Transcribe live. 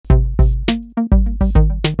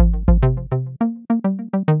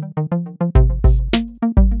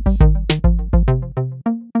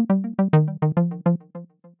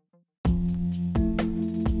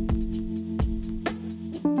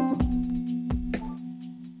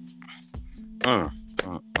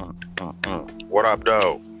What up,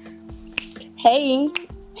 though? Hey,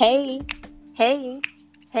 hey, hey,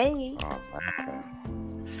 hey. Oh, man.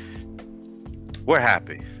 We're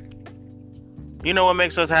happy. You know what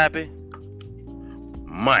makes us happy?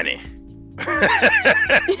 Money.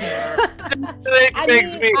 I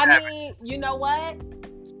mean, you know what?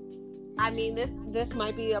 I mean, this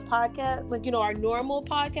might be a podcast, like, our normal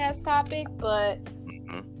podcast topic, but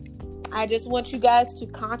I just want you guys to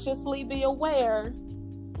consciously be aware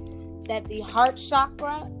that the heart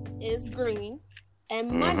chakra is green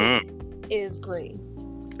and money is green.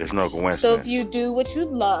 There's no coincidence. So if you do what you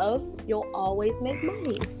love, you'll always make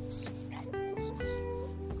money.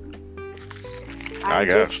 I'm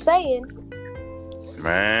just saying.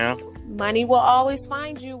 Man. Money will always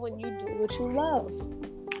find you when you do what you love.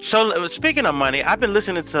 So speaking of money, I've been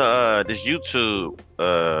listening to this YouTube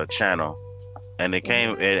channel, and it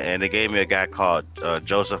came and they gave me a guy called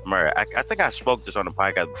Joseph Murray. I think I spoke this on the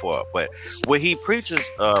podcast before, but what he preaches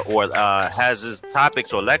or has his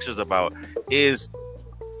topics or lectures about is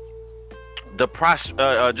the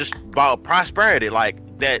just about prosperity, like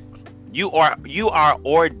that you are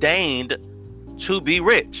ordained to be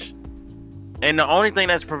rich. And the only thing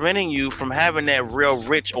that's preventing you from having that real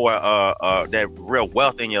rich or that real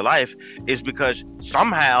wealth in your life is because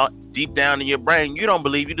somehow deep down in your brain you don't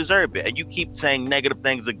believe you deserve it, and you keep saying negative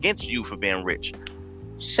things against you for being rich.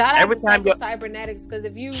 Shout out to Psycho-Cybernetics, because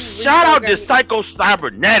if you shout out to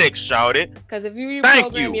Psycho-Cybernetics, shout it. Because if you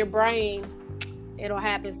reprogram your brain, it'll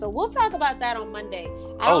happen. So we'll talk about that on Monday.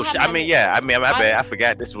 I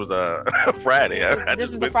forgot this was a Friday.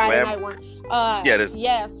 This is the Friday night one.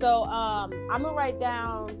 So I'm gonna write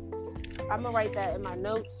that in my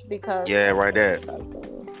notes because right there.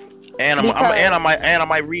 I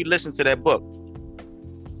might re-listen to that book.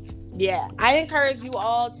 Yeah, I encourage you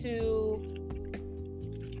all to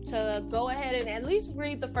go ahead and at least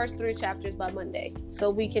read the first 3 chapters by Monday, so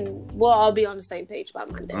we'll all be on the same page by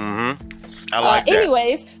Monday. I like that.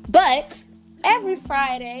 Anyways, but every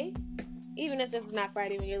Friday, even if this is not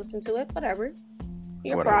Friday when you listen to it, whatever.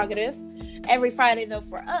 Your prerogative. Every Friday, though,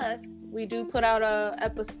 for us, we do put out a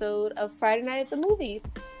episode of Friday Night at the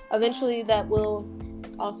Movies. Eventually, that will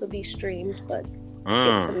also be streamed, but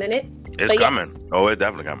it's a minute. It's coming. Yes, it's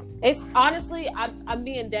definitely coming. It's honestly, I'm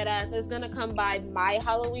being dead ass. It's gonna come by my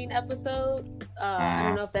Halloween episode. I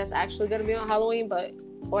don't know if that's actually gonna be on Halloween,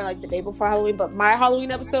 or like the day before Halloween. But my Halloween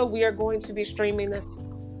episode, we are going to be streaming this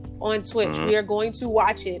on Twitch. We are going to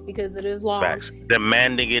watch it because it is long. Facts.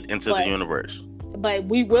 Demanding it into the universe. But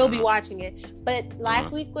we will be watching it. But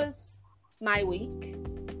last week was my week.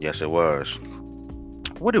 Yes, it was.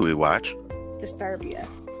 What did we watch? Disturbia.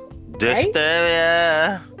 Right?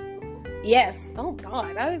 Yes. Oh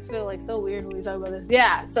God, I always feel like so weird when we talk about this.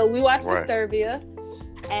 Yeah. So we watched Disturbia,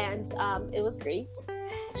 and it was great.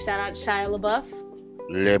 Shout out to Shia LaBeouf.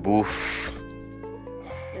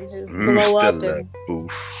 And his blow up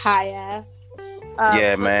and high ass.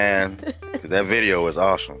 Man. That video was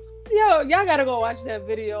awesome. Yo, y'all gotta go watch that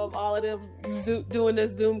video of all of them doing the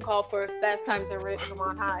Zoom call for Fast Times at Ridgemont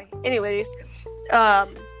on High. Anyways, but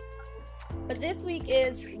this week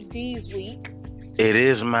is D's week. It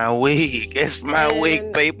is my week. It's my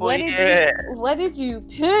week, people. What did you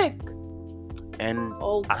pick? And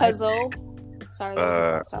Cuzzo. Sorry,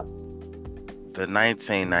 that was the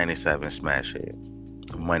 1997 smash hit,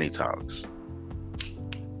 Money Talks,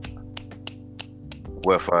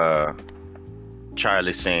 with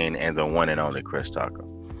Charlie Sheen and the one and only Chris Tucker.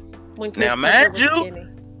 Now,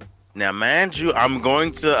 mind you, I'm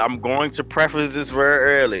going to preface this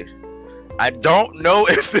very early. I don't know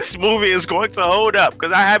if this movie is going to hold up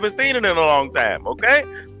because I haven't seen it in a long time. Okay,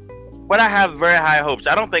 but I have very high hopes.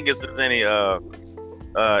 I don't think there's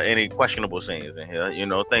any questionable scenes in here. You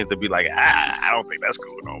know, things to be like, I don't think that's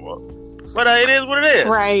cool no more. But it is what it is.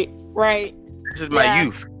 Right. This is my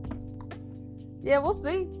youth. Yeah, we'll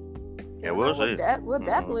see. Yeah, we'll see. We'll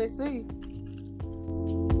definitely see.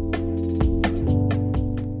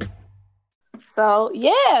 So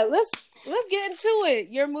let's get into it.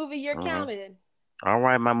 Your movie, you're counting. All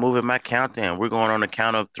right, my movie, my countdown. We're going on the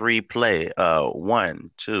count of 3. Play.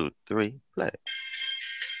 1, 2, 3. Play.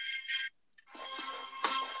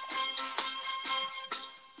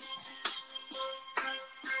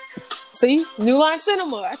 See, New Line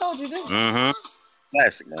Cinema. I told you this.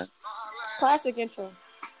 Classic, man. Classic intro.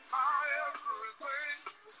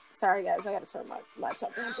 Sorry, guys. I gotta turn my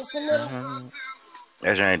laptop down just a little.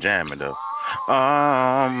 That ain't jamming though.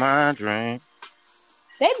 Oh, my dream.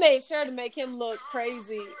 They made sure to make him look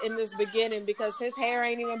crazy in this beginning because his hair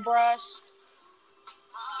ain't even brushed.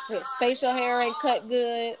 His facial hair ain't cut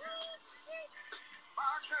good.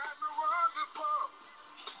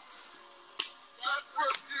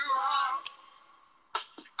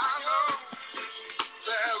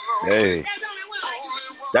 Hey,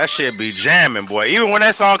 that shit be jamming, boy. Even when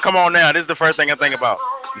that song come on now, this is the first thing I think about.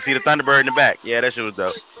 You see the Thunderbird in the back? Yeah, that shit was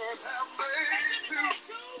dope.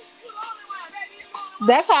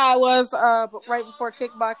 That's how I was right before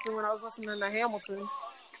kickboxing when I was listening to Hamilton.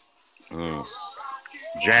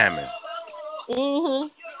 Jamming. Mm-hmm.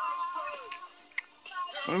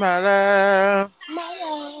 My love. My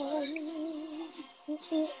love.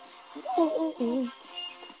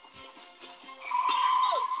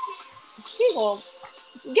 He gonna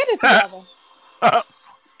get it together.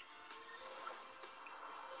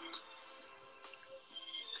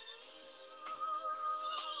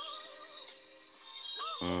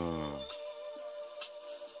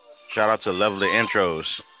 Shout out to Lovely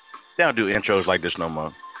Intros. They don't do intros like this no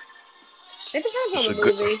more. It depends on the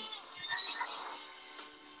movie.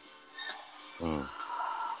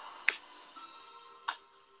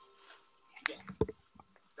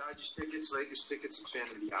 Dodgers tickets, Lakers tickets, and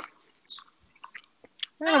Phantom of the Opera tickets.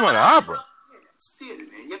 Man, I'm on the opera. Yeah, it's theater,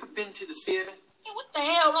 man. You ever been to the theater? Yeah, what the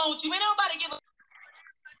hell wrong with you, man? Nobody give a...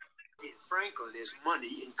 In Franklin, there's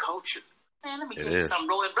money in culture. Man, let me tell you something,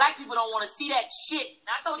 bro. And black people don't want to see that shit.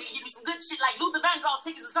 Now, I told you to give me some good shit like Luther Vandross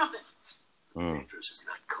tickets or something. Vandross is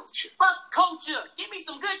not culture. Fuck culture. Give me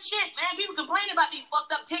some good shit, man. People complain about these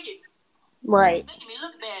fucked up tickets. Right. Making me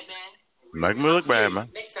look bad, man. Making me look bad, man.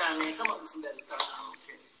 Next time, man, come up with some better stuff.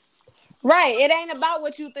 Okay. Right. It ain't about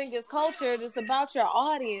what you think is culture. It's about your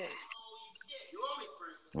audience.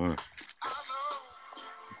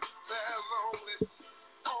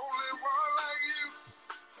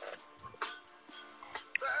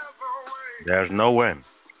 There's no way.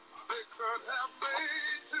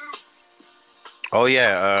 Oh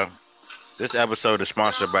yeah, this episode is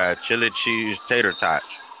sponsored by Chili Cheese Tater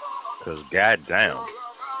Tots. Cause goddamn.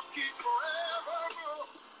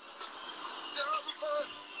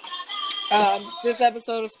 This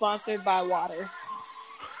episode is sponsored by water.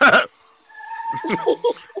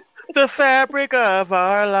 The fabric of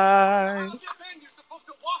our lives.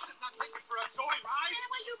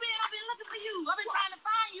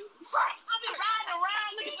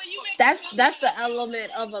 That's the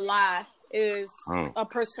element of a lie. Is a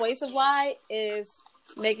persuasive lie is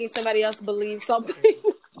making somebody else believe something.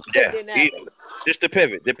 Yeah, just the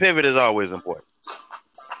pivot. The pivot is always important.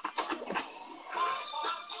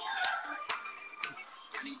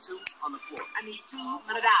 I need two on the floor. I need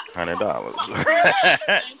 $200.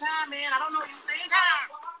 Same time, man. I don't know you. Same time.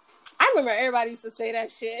 I remember everybody used to say that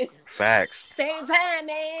shit. Facts. Same time,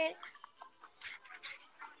 man.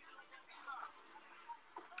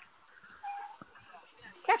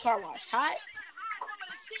 That car wash hot.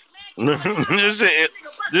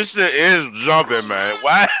 this shit is jumping, man.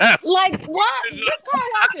 Why? Like what? This car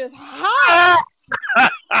wash is hot.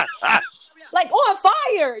 Like on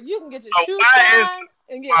fire. You can get your shoes signed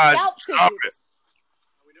and get scalp tickets.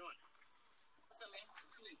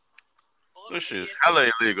 This shit is hella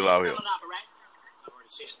illegal out here.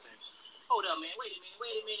 Hold up, man. Wait a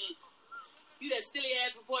minute. You that silly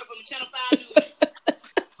ass reporter from the Channel 5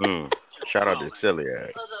 News. Shout out to silly ass. I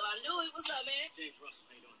knew it. What's up, man? James Russell,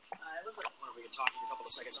 how you doing? All right, what's up? Whenever we can talk for a couple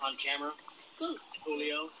of seconds on camera. Good.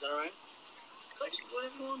 Julio, is that all right?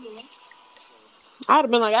 Whatever you want to do, man. I would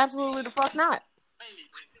have been like, absolutely the fuck not.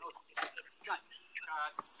 Cut.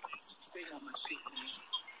 Straighten out my shit, man.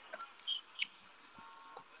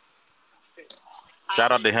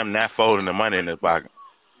 Shout out to him not folding the money in his pocket.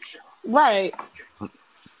 Right.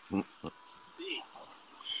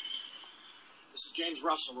 This is James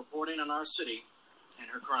Russell reporting on our city and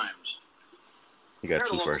her crimes. You got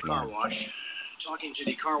two first car wash. Talking to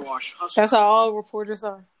the car wash hustler. That's how all reporters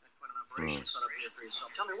are. Set up here for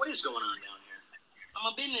yourself. Tell me, what is going on down here?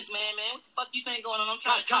 I'm a businessman, man. What the fuck you think going on? I'm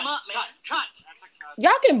trying to come up, man. Cut.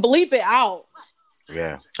 Y'all can bleep it out.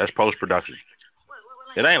 Yeah, that's post-production.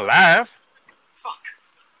 It ain't live. Fuck.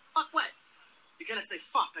 Fuck what? You're gonna say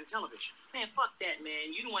fuck on television. Man, fuck that,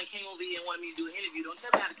 man. You the one came over here and wanted me to do an interview. Don't tell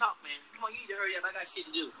me how to talk, man. Come on, you need to hurry up. I got shit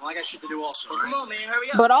to do. Well, I got shit to do also. Well, come on, man. Hurry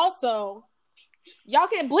up. But also, y'all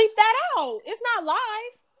can bleep that out. It's not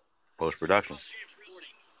live. Post-production. Hey,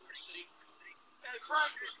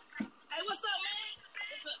 what's up, man?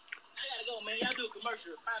 What's up? I gotta go, man. Y'all do a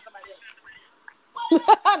commercial. Find somebody else.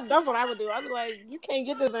 That's what I would do. I'd be like, you can't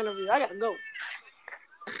get this interview. I gotta go.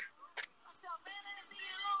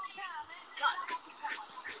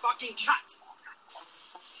 Fucking cut.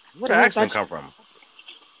 Where did the accent come from?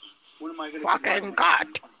 What am I gonna Fucking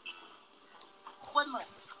cut. What money?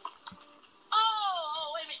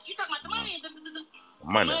 Oh, wait a minute. You talking about the money? The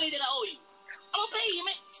Money. money that I owe you. I'm gonna pay you,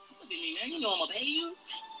 man. Look at me, man. You know I'm gonna pay you.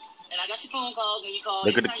 And I got your phone calls when you call.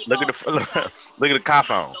 Look at the car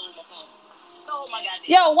phone. Stole my goddamn.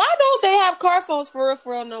 Yo, why don't they have car phones for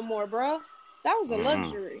real no more, bro? That was a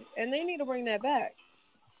luxury, and they need to bring that back.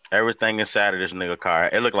 Everything inside of this nigga car,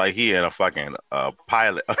 it looked like he in a fucking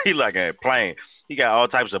pilot. He like in a plane. He got all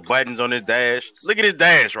types of buttons on his dash. Look at his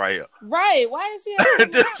dash right here. Right? Why is he have so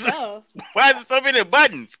much stuff? Why is there so many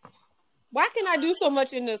buttons? Why can I do so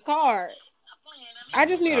much in this car? I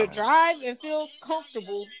just need to drive and feel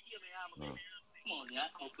comfortable. Come on, yeah.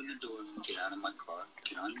 Open the door and get out of my car.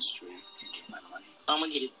 Get on the street and get my money. I'm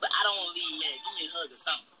gonna get it, but I don't want to leave mad. Give me a hug or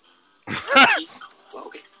something. Well,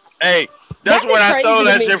 okay. Hey, that's what I stole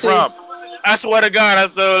that shit from. I swear to God, I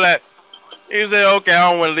stole that. He said, "Okay,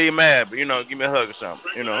 I don't want to leave mad, but give me a hug or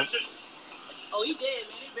something." Oh, he dead, man.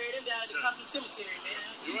 They buried him down at the Compton Cemetery,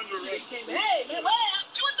 man. Hey, man, what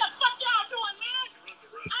the fuck y'all doing, man?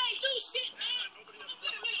 I ain't do shit, man.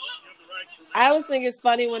 I always think it's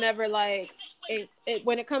funny whenever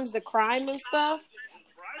when it comes to crime and stuff,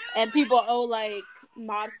 and people owe like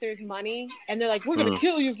mobsters money, and they're like, "We're gonna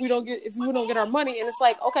kill you if we don't get our money." And it's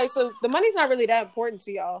like, okay, so the money's not really that important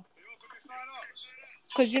to y'all,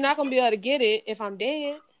 because you're not gonna be able to get it if I'm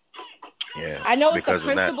dead. Yeah, I know it's the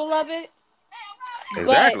principle of it.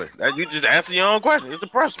 Exactly. That you just answer your own question. It's the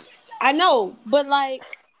principle. I know, but like,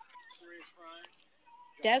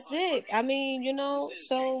 that's it. I mean,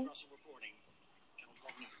 so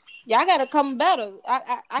y'all gotta come better.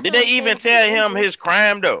 I did they even tell him his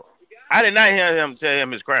crime though? I did not hear him tell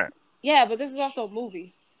him his crime. Yeah, but this is also a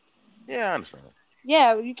movie. Yeah, I understand.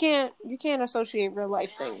 Yeah, you can't associate real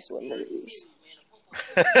life things with movies.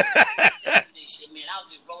 Man, I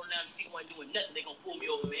was just rolling down the street, wasn't doing nothing. They gonna pull me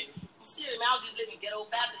over, man. I'm serious, man. I was just living ghetto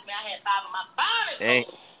fabulous, man. I had 5 of my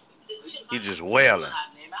finest. He just wailing.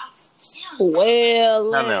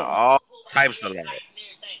 Wailing. All types of life.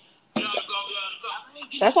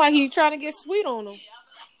 That's why he trying to get sweet on him.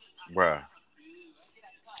 Bruh.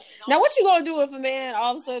 Now, what you gonna do if a man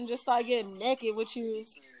all of a sudden just start getting naked with you?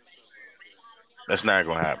 That's not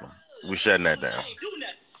gonna happen. We shutting that down.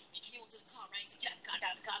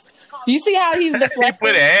 You see how he's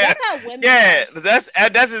deflecting? That's how women. Yeah, that's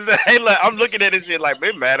his. Hey, look, I'm looking at this shit like,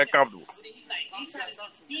 man, mad uncomfortable.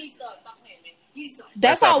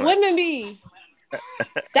 That's how women be.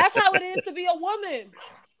 That's how it is to be a woman.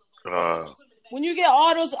 When you get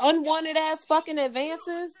all those unwanted ass fucking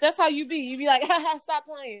advances, that's how you be. You be like, haha, stop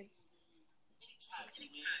playing.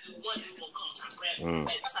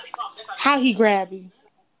 How he grab you?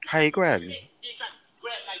 How he grab you?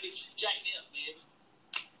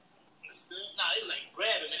 Nah, they was like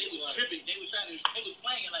grabbing, man. They was tripping. They was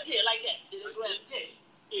slanging like that. They grab,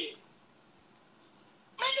 yeah.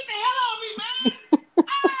 Man, get the hell out of me, man!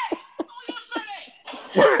 Hey, where your shirt at?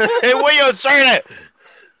 Hey, where your shirt at?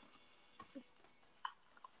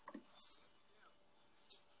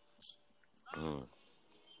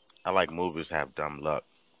 I like movies have dumb luck.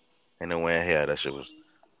 And then when here, that shit was.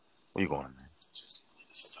 Where you going, man?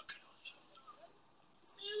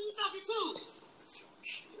 Who you talking to?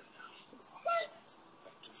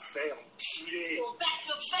 Fail. Go back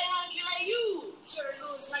to fail like you. Jerry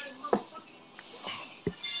Lewis like a motherfucker.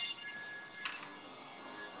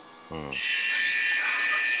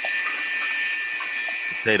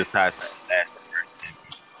 Potato tots.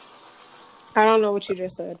 I don't know what you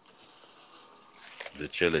just said. The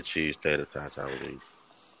chili cheese tater tots I would eat.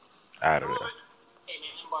 Out of there. Hey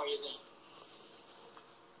man, let me borrow your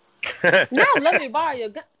gun. No, let me borrow your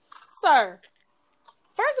gun. Sir.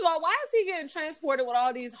 First of all, why is he getting transported with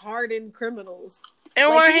all these hardened criminals? And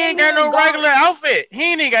like, why he ain't got no regular outfit?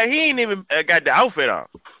 He ain't even got the outfit on.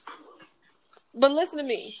 But listen to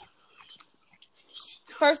me.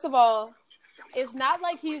 First of all, it's not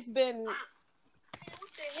like he's been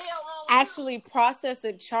actually processed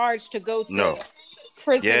and charged to go to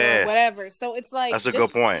prison or whatever. So it's like that's a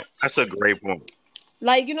good point. That's a great point.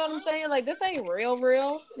 Like, you know what I'm saying? Like, this ain't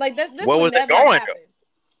real. Like, this what would was never it going happen.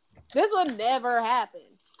 This would never happen.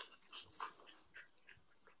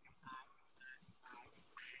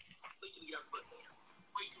 Wait till we get off the bus.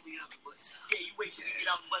 Wait till we get off the bus. Yeah, you wait till we get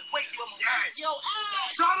off the bus. Wait till I'm yes. Yo,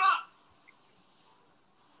 ass. Shut up.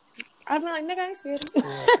 I'd be like, nigga, I ain't scared.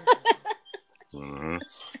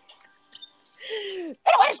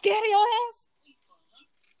 I ain't scared of your ass.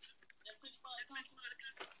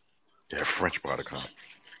 That French brought come.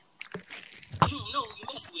 You don't know who you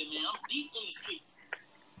mess with, man. I'm deep in the streets.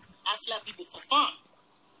 I slap people for fun.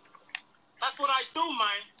 That's what I do,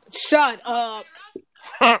 man. Shut up.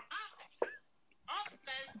 Okay.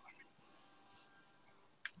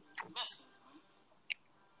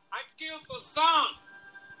 I kill for fun.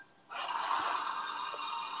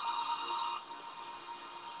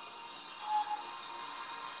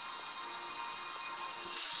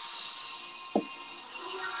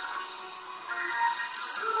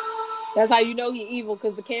 That's how you know he evil,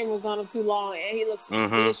 because the camera's on him too long and he looks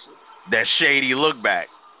suspicious. That shady look back,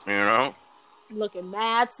 you know? Looking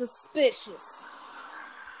mad suspicious.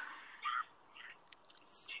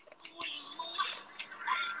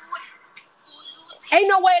 Ain't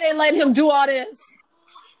no way they let him do all this.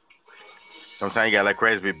 Sometimes you gotta let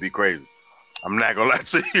crazy be crazy. I'm not gonna lie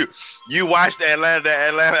to you. You watched that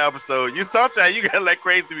Atlanta episode. Sometimes you gotta let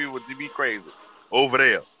crazy people be crazy over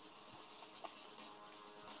there.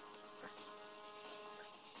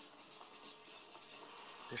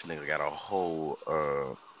 This nigga got a whole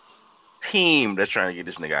team that's trying to get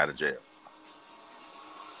this nigga out of jail.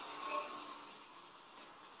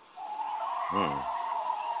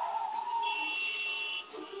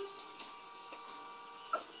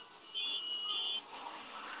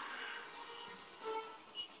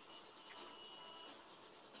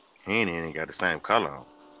 He ain't got the same color on.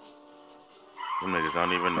 Them niggas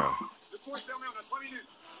don't even know.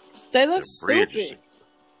 They look stupid.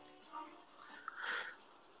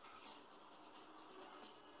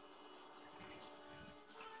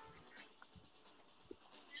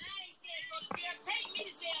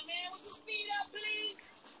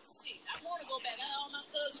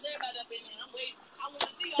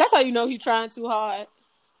 That's how you know he's trying too hard.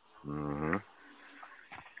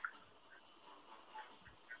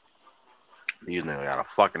 These niggas got a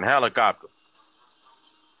fucking helicopter.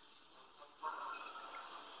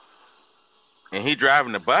 And he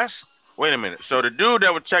driving the bus? Wait a minute. So the dude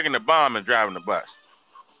that was checking the bomb is driving the bus.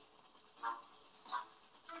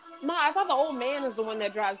 No, I thought the old man is the one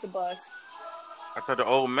that drives the bus. I thought the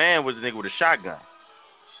old man was the nigga with a shotgun.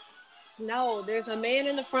 No, there's a man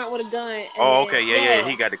in the front with a gun. Oh, okay. Yeah.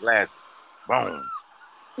 He got the glasses. Boom.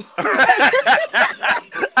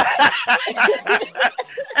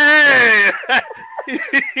 Hey!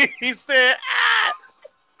 He said, ah!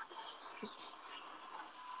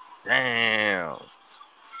 Damn.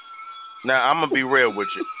 Now, I'm going to be real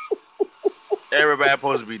with you. Everybody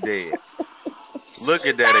supposed to be dead. Look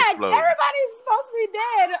at that explosion. Everybody's supposed to be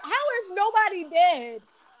dead. How is nobody dead?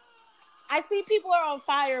 I see people are on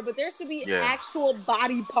fire, but there should be actual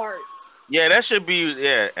body parts. Yeah, that should be,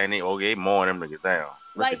 and they mowing them niggas down.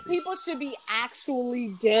 Like, people should be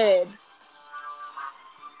actually dead.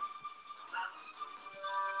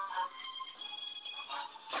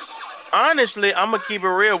 Honestly, I'm going to keep it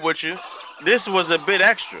real with you. This was a bit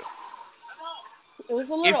extra. It was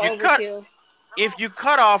a little overkill. If you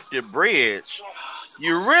cut off the bridge,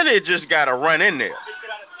 you really just got to run in there.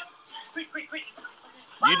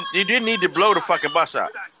 You didn't need to blow the fucking bus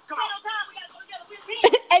out.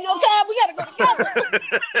 Ain't no time, we gotta go together.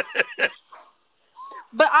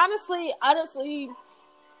 But honestly,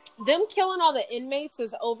 them killing all the inmates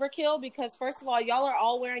is overkill because first of all, y'all are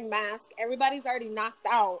all wearing masks. Everybody's already knocked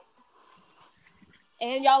out.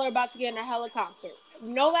 And y'all are about to get in a helicopter.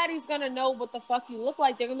 Nobody's gonna know what the fuck you look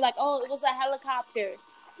like. They're gonna be like, oh, it was a helicopter. You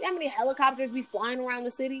know how many helicopters be flying around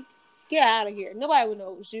the city? Get out of here. Nobody would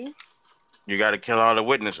know it was you. You got to kill all the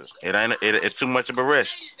witnesses. It's too much of a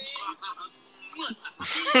risk.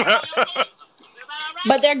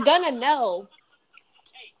 But they're gonna know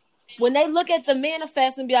when they look at the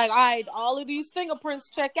manifest and be like, all right, all of these fingerprints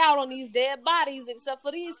check out on these dead bodies except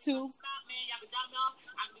for these two. I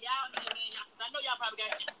know y'all probably got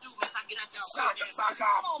shit to do, man. So I get out y'all. Come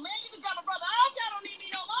on, man. You can drop my brother off. Y'all don't need me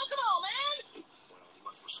no more. Come on, man.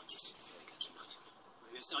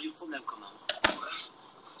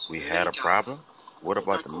 We had a problem. What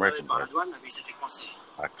about the merchandise?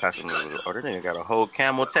 Our customers, this nigga got a whole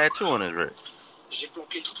camel tattoo on his wrist.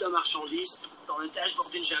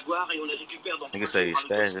 Nigga say he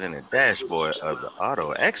stashed it in the dashboard of the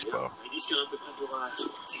Auto Expo.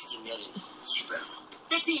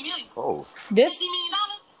 15 million. Oh. This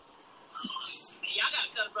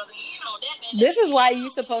is why you're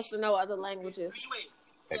supposed to know other languages.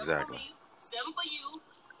 Exactly. 7 for you.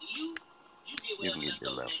 You can get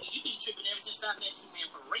your level. You been tripping ever since I met you, man,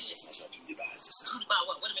 for real. About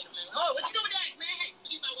what? Wait a minute, man. Oh, what you doing with that, man? Hey,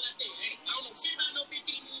 forget about what I said. Hey, I don't know shit about no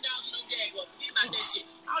 $15 million and no Jaguar. Forget about that shit.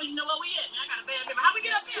 I don't even know where we at, man. I got a bad memory. How we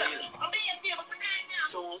get up here? I'm being still, but put that ass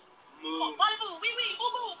down. Don't move. Boo, wee,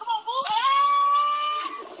 boo, boo. Come on, boo.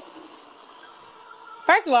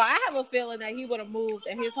 First of all, I have a feeling that he would have moved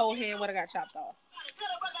and his whole hand would have got chopped off. Wait,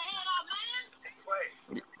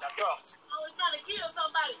 I was trying to kill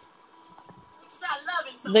somebody.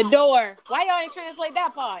 The door. Why y'all ain't translate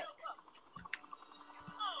that part?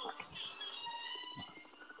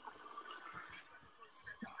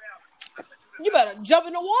 You better jump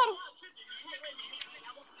in the water.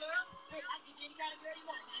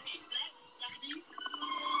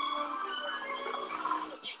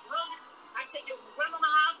 I take your grandma's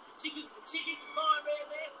house. Chicken, some cornbread,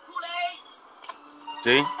 man. Kool-Aid.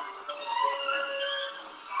 See?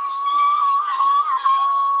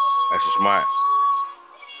 That's just smart.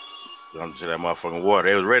 Come to that motherfucking water.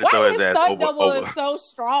 They was ready to throw his ass over. Was so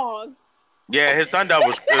strong. Yeah, his thunder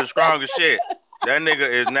was strong as shit. That nigga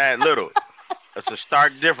is not little. That's a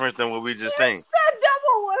stark difference than what we just seen. That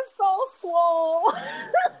devil was so swole.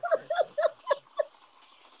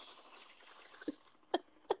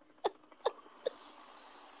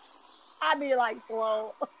 I be like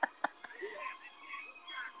slow.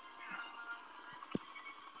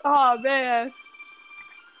 Oh man.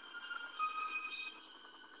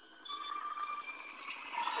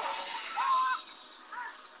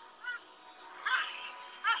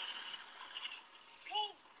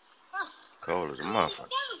 Cold as a motherfucker.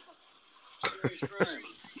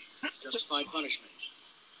 Justified punishment.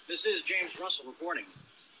 This is James Russell reporting.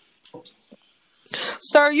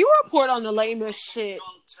 Sir, you report on the lamest shit.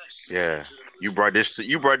 Yeah, you brought this to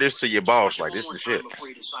your boss. Like, this is shit.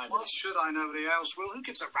 Well, should I? Nobody else will. Who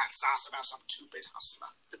gives a rat's ass about some two-bit hustler?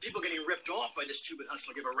 The people getting ripped off by this two-bit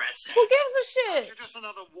hustler give a rat's ass. Who gives a shit? You're just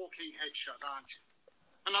another walking headshot, aren't you?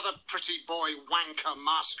 Another pretty boy wanker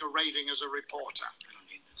masquerading as a reporter. I don't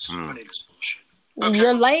need this. I don't need this bullshit. Okay.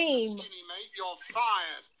 You're lame. Skinny, mate, you're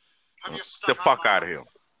fired. Have you the fuck out of here.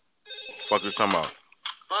 Fuck you talking about?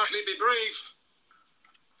 Barkley, be brief.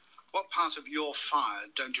 What part of you're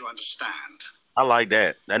fired don't you understand? I like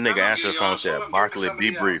that. That nigga answered the phone and said, Barkley,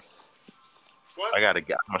 be brief. What? I'm gonna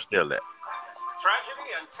steal that.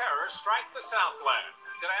 Tragedy and terror strike the Southland.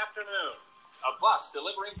 Good afternoon. A bus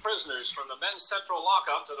delivering prisoners from the men's central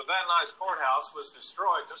lockup to the Van Nuys courthouse was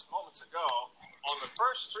destroyed just moments ago on the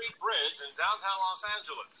First Street Bridge in downtown Los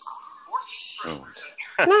Angeles. 14 prisoners.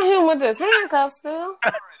 Not him with his handcuffs still.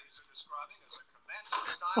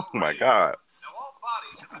 Oh my God. Now all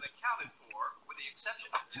bodies have been accounted for, with the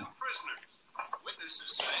exception of 2 prisoners.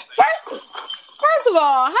 Witnesses say First of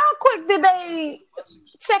all, how quick did they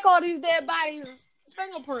check all these dead bodies'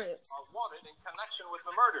 fingerprints? Are wanted in connection with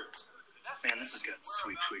the murders. Man, this has got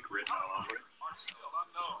sweet written all over it.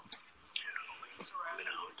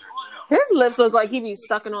 His lips look like he be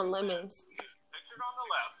sucking on lemons. Pictured on the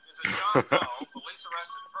left is a John Doe, police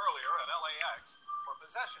arrested earlier at LAX for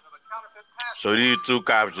possession of a counterfeit passport. So these 2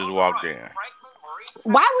 cops just walked in.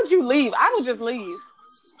 Why would you leave? I would just leave.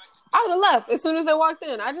 I would have left as soon as they walked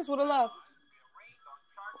in. I just would have left.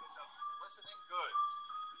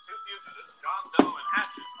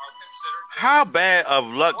 How bad of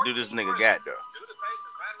luck do this nigga got, though?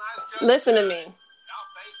 Listen to me.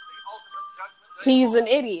 He's an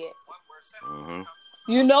idiot. Mm-hmm.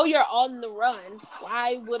 You know you're on the run.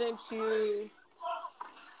 Why wouldn't you?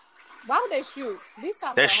 Why would they shoot? These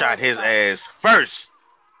cops. They shot his ass first.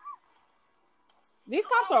 These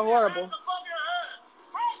cops are horrible.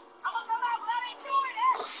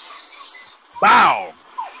 Wow.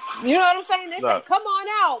 You know what I'm saying? They said, come on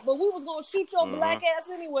out, but we was going to shoot your black ass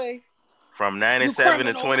anyway. From 97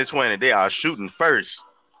 to 2020, they are shooting first.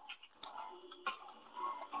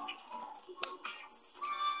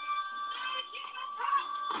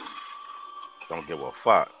 Don't give a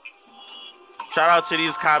fuck. Shout out to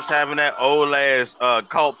these cops having that old ass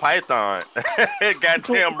Colt Python.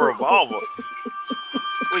 Goddamn revolver.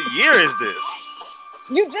 What year is this?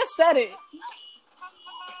 You just said it.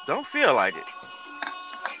 Don't feel like it.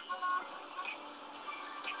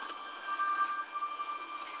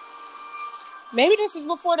 Maybe this is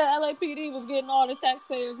before the LAPD was getting all the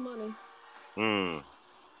taxpayers' money. You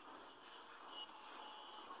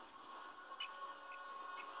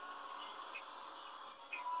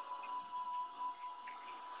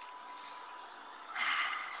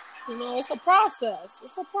know, it's a process.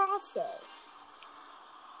 It's a process.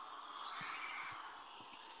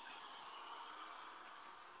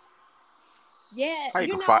 Yeah, how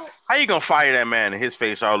you gonna fire that man and his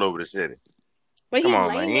face all over the city? But he's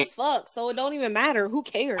lame as fuck, so it don't even matter. Who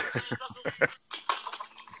cares?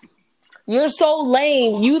 You're so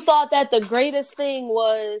lame. You thought that the greatest thing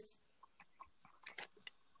was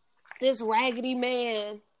this raggedy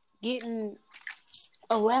man getting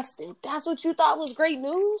arrested. That's what you thought was great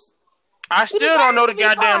news? I still don't know the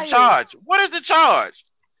goddamn charge. What is the charge?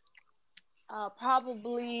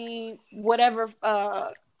 Probably whatever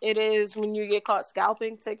it is when you get caught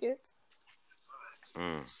scalping tickets.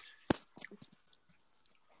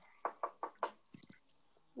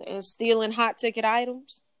 And stealing hot ticket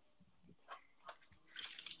items.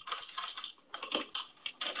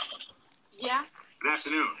 Yeah. Good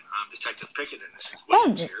afternoon. I'm Detective Pickett, and this is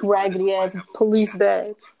Williams here. Raggedy ass police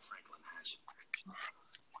badge.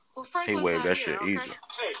 Well, Franklin's he waved that here, shit okay? easy.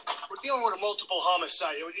 Hey, we're dealing with a multiple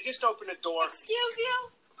homicide. Would you just open the door? Excuse you?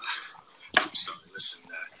 I'm sorry. Listen,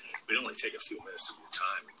 we'd only take a few minutes of your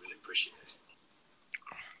time. We really appreciate it.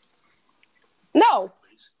 No.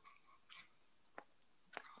 Please.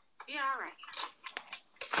 Yeah,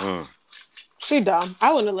 all right. She dumb.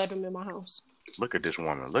 I wouldn't have let him in my house. Look at this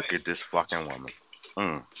woman. Look at this fucking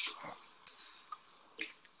woman.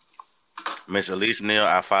 Miss Elise Neal,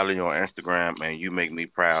 I follow you on Instagram, and you make me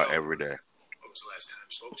proud every day. When was the last time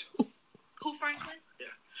you spoke to him? Who, Franklin? Yeah.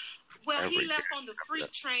 Well, Every he left day. on the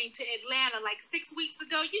freak train to Atlanta like 6 weeks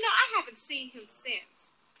ago. You know, I haven't seen him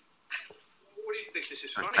since. What do you think? This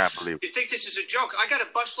is I funny? can't believe it. You think this is a joke? I got a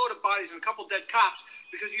busload of bodies and a couple dead cops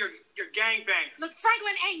because you're gangbangers. Look,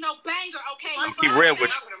 Franklin ain't no banger, okay? I'm Keep real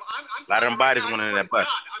with you. I'm A lot of them bodies telling you went in right that now, I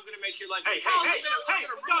bus. swear to God, I'm going to make your life. Hey,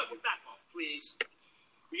 back off, please.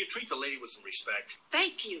 Will you treat the lady with some respect?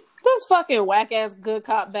 Thank you. This fucking whack ass good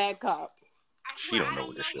cop, bad cop. I She swear, don't I know don't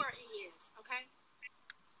what know this where he is, okay?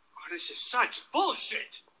 Oh, this is such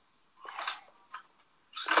bullshit.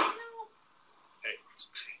 Hey,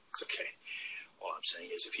 it's okay. All I'm saying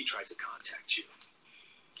is if he tries to contact you,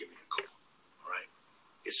 give me a call, all right?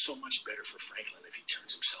 It's so much better for Franklin if he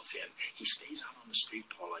turns himself in. He stays out on the street,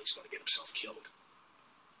 Paula, he's going to get himself killed.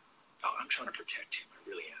 Oh, I'm trying to protect him. I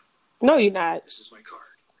really am. No, you're not. This is my card.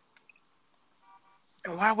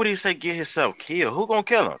 And why would he say get himself killed? Who gonna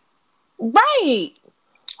kill him? Right.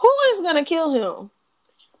 Who is gonna kill him?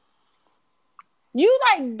 You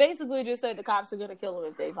like basically just said the cops are gonna kill him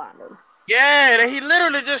if they find him. Yeah, he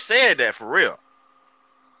literally just said that for real.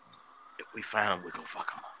 If we find him, we gonna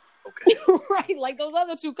fuck him up. Okay. Right, like those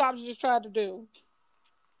other two cops just tried to do.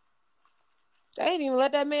 They didn't even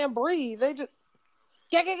let that man breathe. They just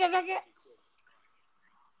get.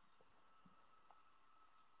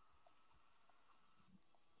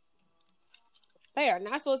 They are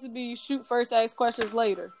not supposed to be shoot first, ask questions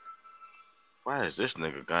later. Why is this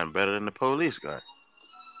nigga gun better than the police guy?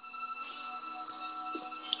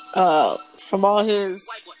 From all his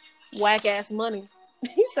whack ass money.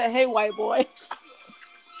 He said, "Hey, white boy."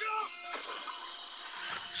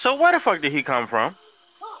 So where the fuck did he come from?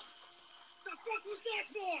 The fuck was that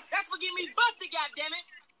for? That's for getting me busted, goddammit.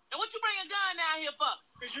 And what you bring a gun down here for?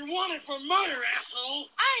 Because you're wanted for murder, asshole.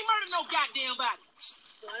 I ain't murdered no goddamn body.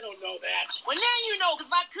 I don't know that. Well, now you know, because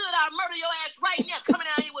if I could, I'd murder your ass right now, coming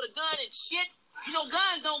out here with a gun and shit. You know,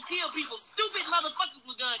 guns don't kill people. Stupid motherfuckers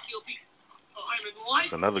with guns kill people. Oh, I'm in light.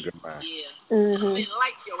 That's another good man. Yeah. Mm-hmm. I didn't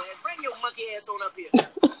like your ass. Bring your monkey ass on up here.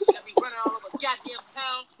 Got me running all over goddamn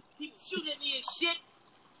town. People shooting at me and shit.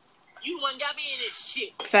 You the one got me in this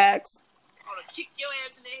shit. Facts. I'm gonna kick your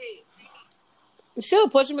ass in the head. You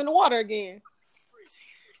should push him in the water again.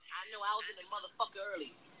 I know I was in the motherfucker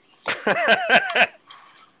early.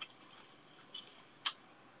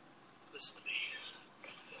 Listen to me.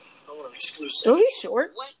 I want an exclusive. Oh, he's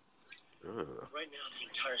short. What? Right now, the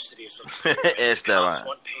entire city is looking for It's the cops one.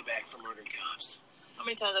 want payback for murdered cops. How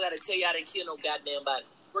many times I gotta tell you I didn't kill no goddamn body?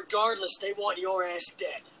 Regardless, they want your ass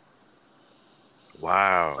dead.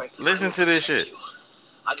 Wow. Franklin, Listen I will to this protect shit. you.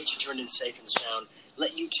 I'll get you turned in safe and sound.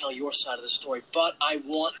 Let you tell your side of the story, but I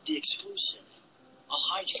want the exclusive. I'll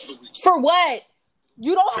hide you for the weekend. For what?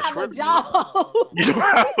 You don't For have a trivia. job. You don't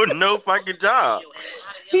have no fucking job.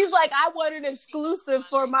 He's like, I want an exclusive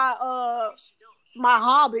for my my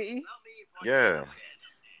hobby. Yeah.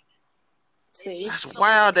 See, That's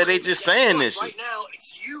wild that they just saying this Right shit. now,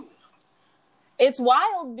 it's you. it's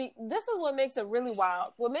wild. This is what makes it really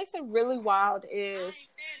wild. What makes it really wild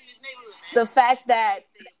is the fact that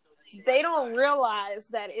they don't realize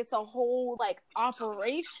that it's a whole like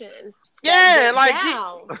operation. Yeah, that like went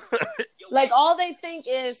down. Like all they think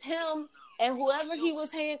is him and whoever he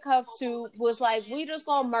was handcuffed to was like, we just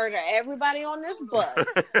gonna murder everybody on this bus,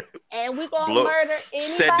 and we gonna murder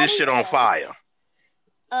anybody set this shit on else. fire.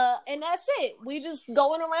 And that's it. We just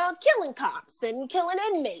going around killing cops and killing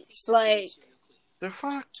inmates. Like, The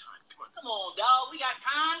fuck? Come on, dog. We got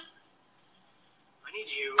time. I need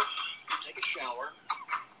you to take a shower,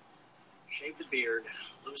 shave the beard,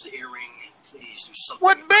 lose the earring, and please do something.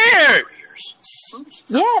 What about beard? your ears.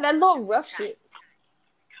 yeah, that little rough shit.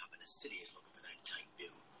 Cop in the city is looking for that type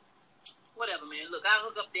new. Whatever, man. Look, I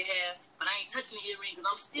hook up their hair, but I ain't touching the earring because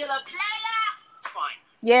I'm still a player. Fine.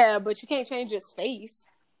 Yeah, but you can't change his face.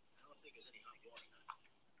 I don't think there's any hot water now.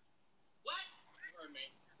 What? You heard me.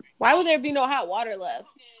 Why would there be no hot water left?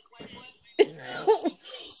 Okay, white boy.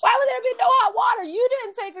 Why would there be no hot water? You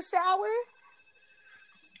didn't take a shower.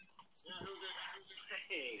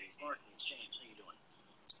 Hey, Martin, it's James. How you doing?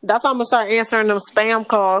 That's why I'm gonna start answering them spam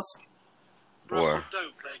calls. Russell, Boy.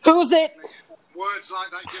 don't play. Who's it? Words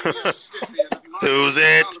like that give me a stiffy, and my Who's I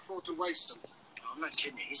it? can't afford to waste them. No, I'm not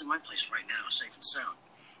kidding you. He's in my place right now, safe and sound.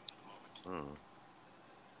 At the moment.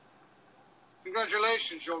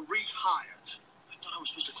 Congratulations, you're rehired. I thought I was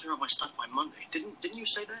supposed to clear out my stuff by Monday. Didn't you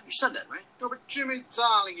say that? You said that, right? No, but Jimmy,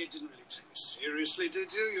 darling, you didn't really take me seriously,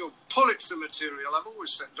 did you? You're Pulitzer material. I've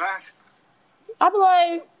always said that. I'd be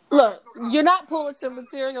like, look, you're not Pulitzer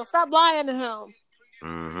material. Stop lying to him.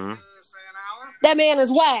 Mm-hmm. That man is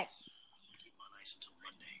whack. Keep my eyes until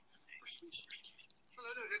Monday.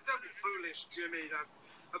 Don't be foolish, Jimmy.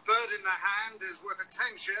 A bird in the hand is worth a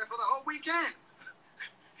 10 share for the whole weekend.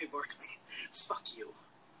 Hey, Barkley, fuck you.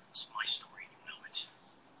 It's my story. You know it.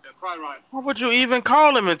 You're quite right. Why would you even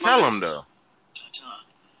call him and tell him though? Ta-ta.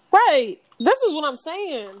 Right. This is what I'm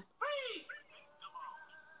saying.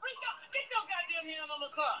 Get your goddamn hand on the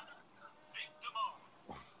car. Big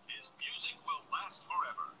Damone. His music will last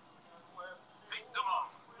forever. Big Damone.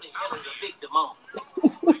 What the hell is a Big Damone?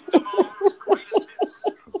 Big Damone's greatest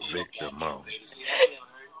hits. Big Damone.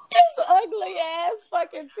 This ugly ass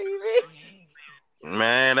fucking TV.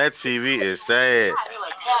 Man, that TV is sad.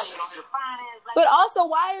 But also,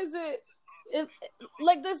 why is it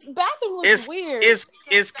like this bathroom looks weird?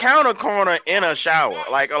 It's counter corner in a shower,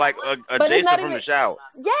 like adjacent from the shower.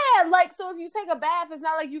 Yeah, like so if you take a bath, it's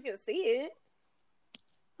not like you can see it.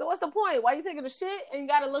 So what's the point? Why you taking a shit and you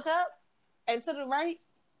gotta look up and to the right?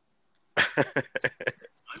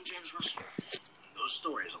 I'm James Russell. Those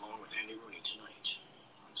stories along with Andy Rooney tonight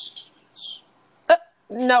on 60 Minutes.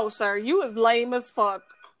 No, sir. You is lame as fuck.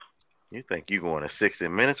 You think you going to 60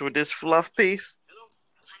 Minutes with this fluff piece?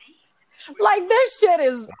 Like, this shit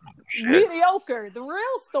is mediocre. The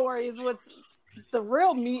real story is what's the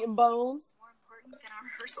real meat and bones. More important than our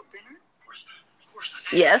rehearsal dinner? Of course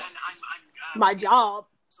not. Yes. I'm my job.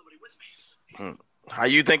 Somebody with me. How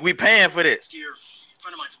you think we paying for this? Dear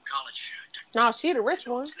friend of mine from college. No, she the rich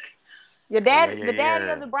one. Your dad, Yeah, the daddy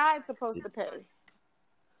yeah. of the bride's supposed to pay.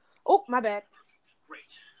 Oh, my bad. Great.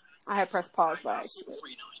 I had pressed pause by accident.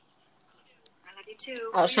 Free night. I love you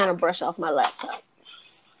too. I was trying to brush off my laptop.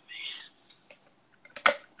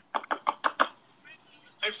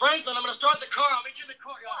 Hey, Franklin, I'm going to start the car. I'll meet you in the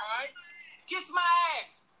courtyard, all right? Kiss my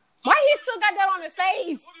ass. Why he still got that on his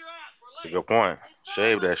face? Move your ass. We're That's a late. good point.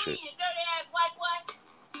 Shave that shit. You dirty ass white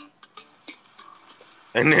boy.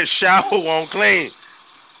 And this shower won't clean.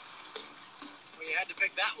 Well, you had to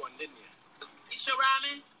pick that one, didn't you? You sure,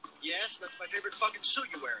 Ryman? Yes, that's my favorite fucking suit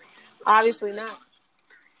you're wearing. Obviously not.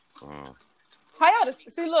 Mm. How y'all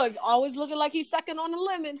just, see, look, always looking like he's sucking on a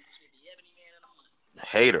lemon.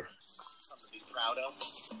 Hater. Something to be proud of.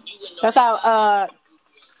 That's how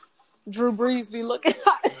Drew Brees be looking.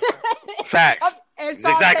 Facts. And It's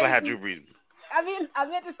Sean exactly how Payton- Drew Brees. I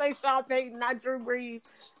meant to say Sean Payton, not Drew Brees.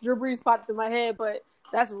 Drew Brees popped in my head, but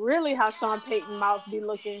that's really how Sean Payton mouth be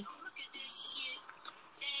looking.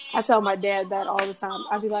 I tell my dad that all the time.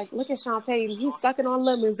 I be like, look at Sean Payton. He's sucking on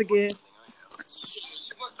lemons again. You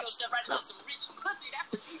worked yourself right into some rich pussy.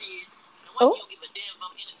 That's what you did. And Oh. why you don't give a damn if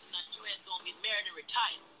I'm innocent? Not your ass gonna get married and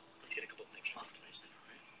retire. Let's get a couple of things from tonight's dinner,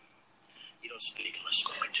 all right? You don't speak unless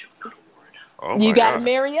spoken to, not a word. Oh You my gotta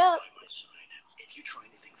God. marry up. By my side. If you try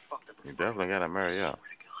anything fucked up, You definitely gotta marry I up.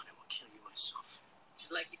 swear to God, I will kill you myself.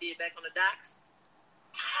 Just like you did back on the docks.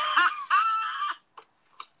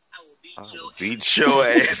 I will beat I'll your beat your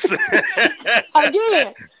ass.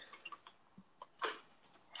 Again.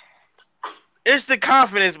 It's the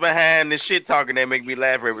confidence behind the shit talking that make me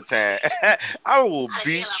laugh every time. I will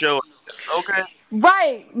beat your ass. Okay.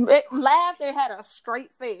 Right. It laughed and had a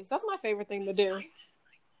straight face. That's my favorite thing to do. Tonight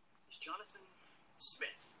is Jonathan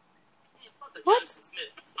Smith. Man, fuck the What? Jonathan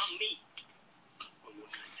Smith. I'm me. One more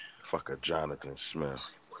thing. Fuck a Jonathan Smith.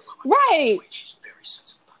 Say a word about my Right. wait, she's very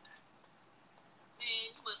sensitive about that.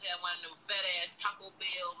 Man, you must have one of them fat ass Taco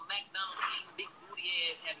Bell, McDonald's eating big booty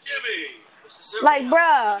ass happy. Jimmy! Like,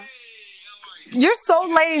 bruh, you're so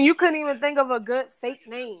lame. You couldn't even think of a good fake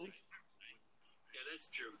name. Yeah, that's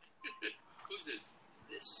true. Who's this?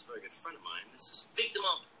 This is a very good friend of mine. This is Big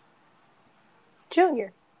Damone.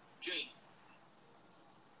 Junior. Junior.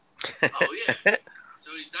 Oh, yeah.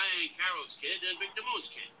 So he's Diane Carroll's kid and Big Damone's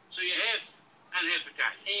kid. So you're half and half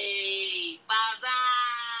Italian. Hey,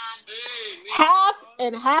 Bazan. Hey, me. Half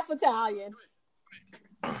and half Italian.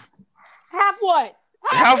 Half what?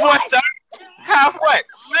 Half what, sir? Half what?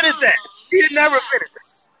 Finish that. He never finished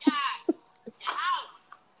God. Your house.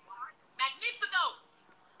 Magnifico.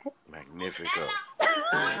 Magnifico.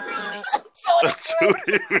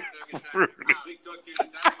 Big talk to you in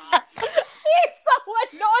time. He's so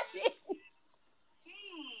annoying.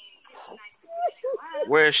 It's nice to meet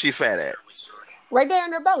you. Where is she fat at? Right there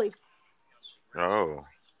in her belly. Oh.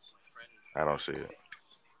 I don't see it.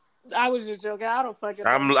 I was just joking. I don't fucking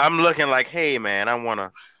know. I'm looking like, hey man, I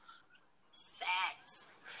wanna Fat.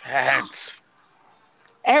 fat.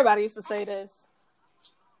 Everybody used to say this.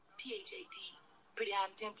 PHAT, pretty hot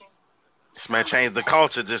and tempting. This man changed the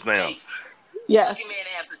culture just now. Yes. Lucky man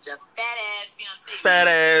to have such a fat ass fiance. Fat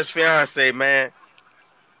ass fiance, man.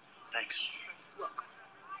 Thanks. Look.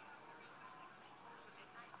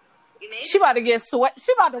 You made She about to get sweat.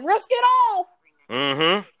 She about to risk it all. Mm-hmm. the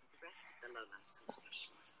rest of the love life.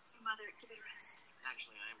 Your mother, give it a rest.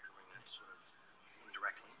 Actually, I am covering that sort of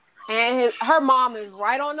indirectly. And her mom is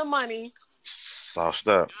right on the money. Sauced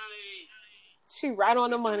up. She right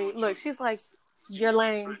on the money. Look, she's like, you're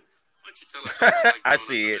lame. Why don't you tell us what it's like I growing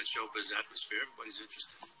see up in it. that show biz atmosphere? Everybody's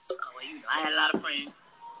interested. Oh, well, you know, I had a lot of friends.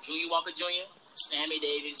 Junior Walker Jr., Sammy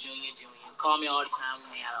Davis Jr. Call me all the time.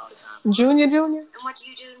 We hang out all the time. Junior. And what do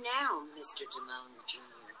you do now, Mr. Damone Jr.?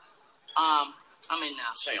 I'm in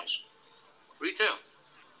Sales Retail.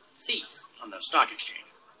 seats, on the stock exchange.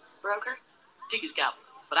 Broker? ticket scalper.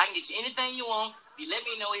 But I can get you anything you want if you let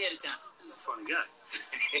me know ahead of time. He's a funny guy.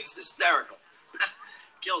 It's hysterical.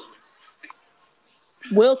 Kills me.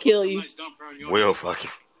 Will kill you. Nice dump around your Will fuck you.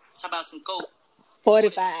 How about some coke?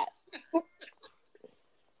 45.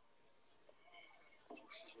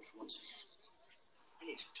 I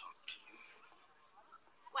need to talk to you.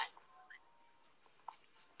 What?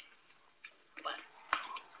 What? What the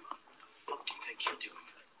fuck do you think you're doing?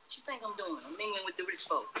 What you think I'm doing? I'm mingling with the rich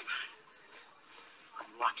folks. I'm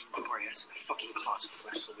locking your ass in the fucking closet for the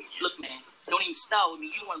rest of the weekend. Look, man, don't even start with me.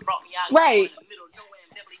 You the one brought me out Right. in the middle of nowhere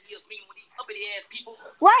in Beverly Hills meeting with these uppity ass people.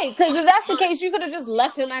 Right, because if that's the case, you could have just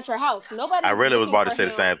left him at your house. Nobody. I really was about to say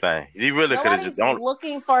the same thing. You really could have Nobody's just don't.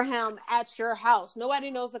 looking for him at your house. Nobody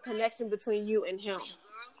knows the connection between you and him.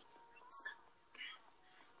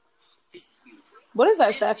 This is beautiful. What is that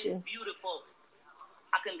This statue? is beautiful.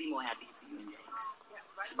 I couldn't be more happy for you and James.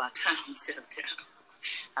 It's about time he settled down.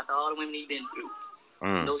 After all the women he'd been through.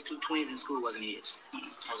 Those two twins in school wasn't his.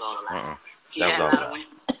 That was all a lie. He That had a was lot of women.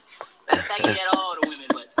 Matter of fact, he had all the women,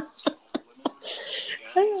 but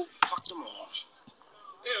Fuck them all.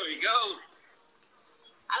 There we go.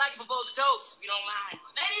 I like to propose a toast, if you don't mind.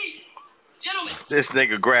 Ladies, gentlemen, This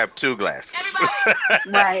nigga grabbed 2 glasses. everybody,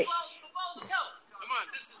 Right. propose a toast. Come on,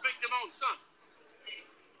 this is Big Damone's son.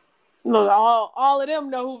 Look, all of them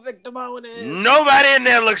know who Victor Bowen is. Nobody in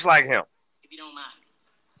there looks like him. If you don't mind.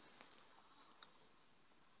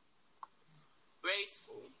 Grace,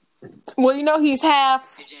 Well, you know he's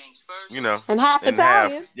half to James first. You know. and half And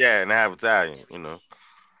Italian. half, yeah, and half Italian, you know.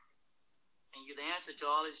 And you're the answer to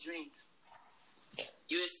all his dreams.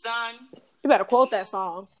 You're his son. You better quote that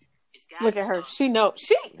song. His guidance Look at her. star. She know.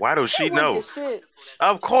 Why does she with know? the shits.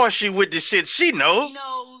 Of course she with the shit. She know. He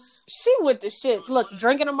knows She with the shits. Look,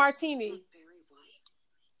 drinking a martini.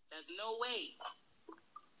 there's no way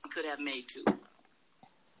he could have made 2.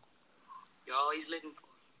 You're all he's living for.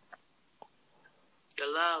 Your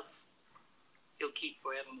love, he'll keep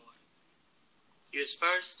forevermore. You're his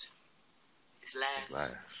first, his last,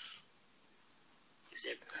 Right. his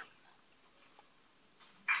everything.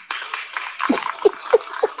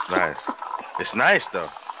 Nice. It's nice though.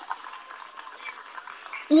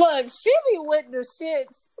 Look, she be with the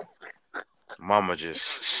shits. Mama just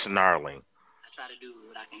snarling. I try to do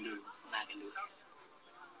what I can do when I can do it.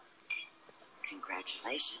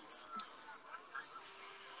 Congratulations.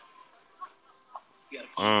 You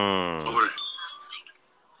gotta Over there.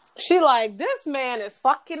 She like, this man is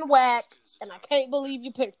fucking whack, and I can't believe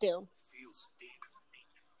you picked him. Feels deep.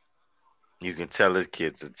 You can tell this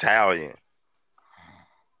kid's Italian.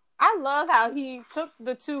 I love how he took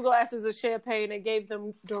the 2 glasses of champagne and gave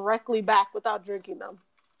them directly back without drinking them.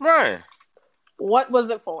 Right. What was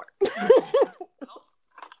it for?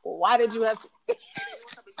 Why did you have to?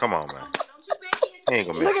 Come on, man. He ain't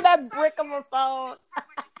gonna Look make at that brick of a phone.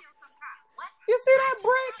 You see that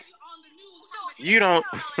brick? You don't.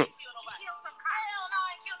 Once again,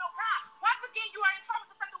 you are in trouble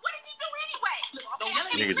for something. What did you do anyway? Don't yell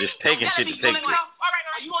at me. Nigga just taking shit to take All shit. right,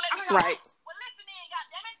 are you gonna let me talk? Right. Well, listen in,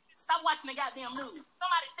 goddammit. Stop watching the goddamn news.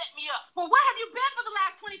 Somebody set me up. Well, where have you been for the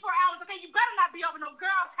last 24 hours? Okay, you better not be over no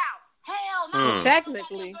girl's house. Hell no.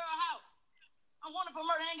 Technically. Girl house. I'm wanted for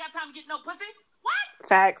murder. I ain't got time to get no pussy. What?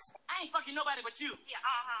 Facts. I ain't fucking nobody but you. Yeah,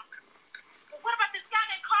 Well, what about this guy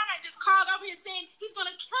named Carter just called over here saying he's going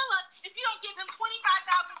to kill us if you don't give him $25,000,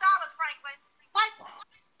 Franklin? What?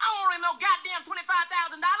 I don't want no goddamn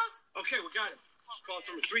 $25,000. Okay, we got him. Calling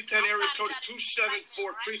from a 310 area code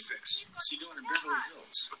 274 prefix. What's he doing in Beverly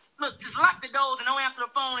Hills? Look, just lock the doors and don't answer the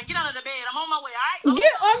phone and get under the bed. I'm on my way, all right?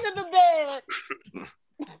 Get under the bed.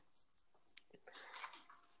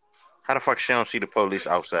 How the fuck she don't see the police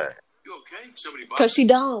outside? You okay? Somebody bought Because she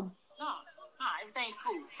dumb. No, everything's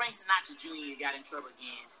cool. Frank Sinatra Jr. got in trouble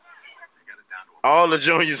again. They got a All the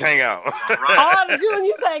juniors hang out. All the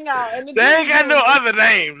juniors hang out. And they ain't got no other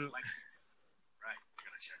names. Right, I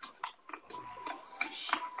gotta check on it.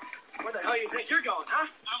 Where the hell you think you're going, huh?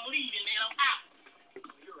 I'm leaving, man. I'm out.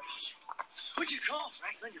 You're out. What'd you call,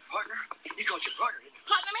 Franklin, your partner? You called your partner, didn't you?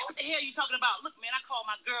 Partner, man, what the hell are you talking about? Look, man, I called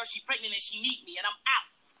my girl. She pregnant and she need me, and I'm out.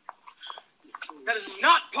 That is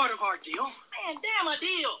not part of our deal. Man, damn a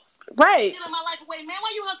deal. Right. Stealing my life away, man. Why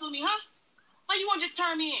you hustling me, huh? Why you want to just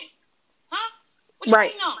turn me in? Huh? What you Right.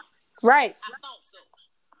 waiting on? Right. I thought so.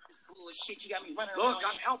 This bullshit you got me running Look,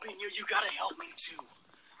 around. I'm helping you. You gotta help me, too.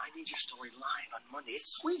 I need your story live on Monday.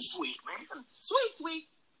 It's sweet, man. Sweet. Man,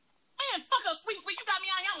 fuck a sweet. You got me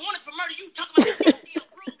out here wanted for murder. You talking about that goddamn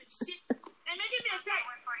proof and shit. Hey, man, give me a text.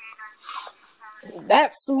 That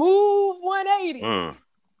smooth 180.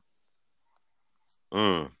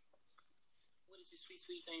 What is this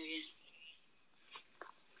sweet thing again?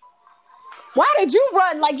 Why did you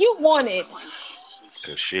run like you wanted?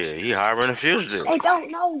 Cause shit, he harboring a fugitive. They don't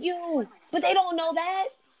know you, but they don't know that.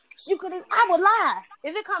 You could. I would lie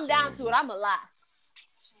if it come down to it. I'ma lie.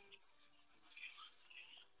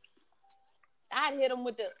 I'd hit him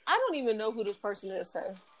with the. I don't even know who this person is,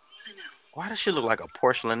 sir. Why does she look like a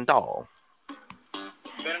porcelain doll?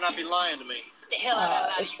 You better not be lying to me. The hell I gotta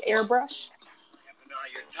lie to It's you for? airbrush. I have to know how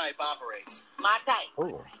your type operates. My type.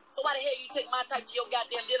 Ooh. So why the hell you take my type to your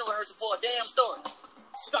goddamn dinner rehearsal for a damn story?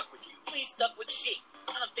 Stuck with you. You ain't stuck with shit.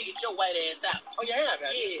 I done figured your white ass out. Oh, you have,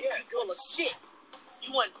 have Yeah, you? you full of shit.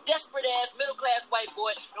 You one desperate ass middle class white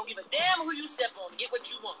boy. Don't give a damn who you step on to get what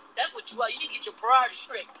you want. That's what you are. You need to get your priorities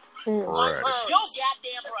straight. Right. Your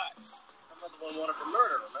goddamn priorities. I'm not the one wanted for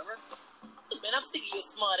murder, remember? Look, man, I'm sick of your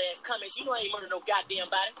smart ass comments. You know I ain't murder no goddamn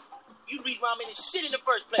body. You the reason why I'm in this shit in the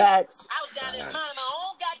first place. Facts. I was down there minding my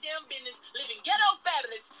own goddamn business, living ghetto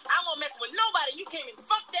fabulous. I won't mess with nobody. You came and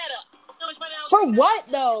fucked that up. You know what For what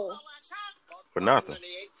though? For nothing.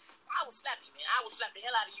 I will slap you, man. I will slap the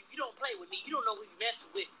hell out of you. You don't play with me. You don't know who you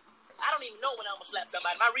messing with. I don't even know when I'm gonna slap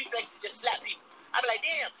somebody. My reflex is just slap people. I be like,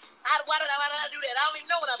 damn, why did I do that? I don't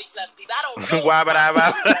even know when I be slapping people. I don't know. Why would I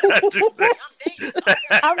do that? I'm dangerous.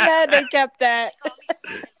 I'm mad they kept that. Pop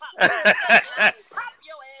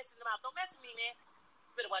your ass in the mouth. Don't mess with me, man.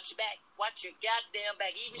 You better watch your back. Watch your goddamn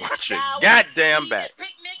back. Even in the Watch your shower. goddamn even back. at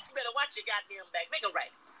picnics, you better watch your goddamn back. Make it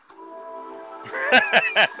right.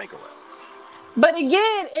 Make a way. But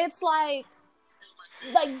again, it's like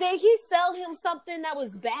did he sell him something that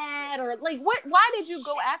was bad or like what? Why did you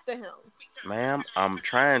go after him? Ma'am, I'm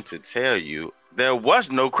trying to tell you, there was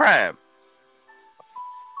no crime.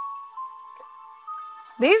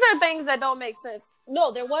 These are things that don't make sense.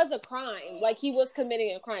 No, there was a crime. Like he was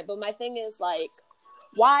committing a crime. But my thing is like,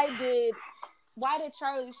 why did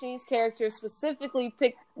Charlie Sheen's character specifically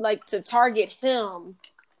pick like to target him?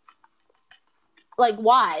 Like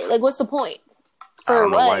why? Like what's the point? I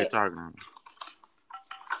don't know what? why you're talking about.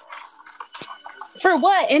 For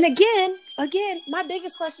what? And again, my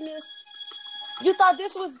biggest question is, you thought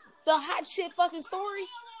this was the hot shit fucking story?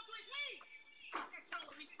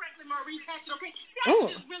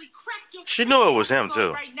 She knew it was him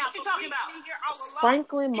too. Right now, so talking about?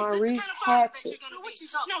 Franklin Maurice Hatchet. What you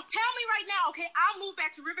talking? No, tell me right now, okay? I'll move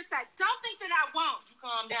back to Riverside. Don't think that I won't. You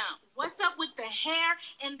calm down. What's up with the hair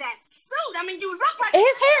and that suit? I mean, you look like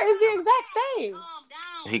His hair is the exact same. Calm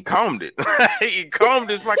down. He combed it. He combed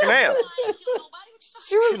his fucking hair.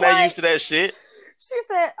 She was She's not like, used to that shit. she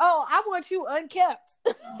said, "Oh, I want you unkept."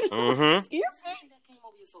 Mm-hmm. Excuse me. That came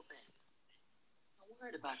over you so fast. I'm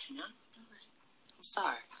worried about you now. All right. I'm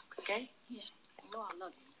sorry. Okay? Yeah. You know I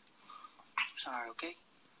love you. I'm sorry. Okay?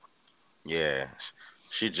 Yeah,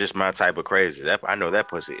 she just my type of crazy. That I know that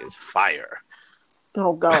pussy is fire.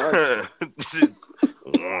 Oh God,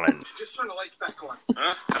 One. Just turn the lights back on.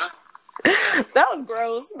 that was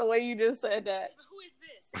gross. The way you just said that. Who is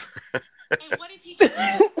this? And what is he doing?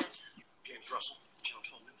 James Russell, Channel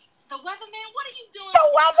 12 News. The weatherman? What are you doing? The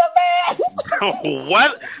weatherman.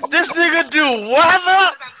 What? This nigga do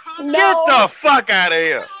weather? No, Get the fuck out of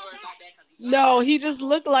here. no, he just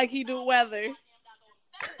looked like he do weather.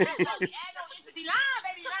 I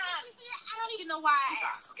don't even know why I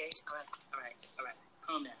asked. Okay? All right.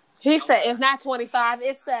 Calm down. He said it's not 25,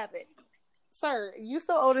 it's 7. Sir, you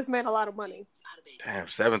still owe this man a lot of money. Damn,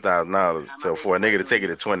 $7,000. So for a nigga to take it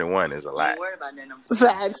to 21 is a lot. Don't worry about that.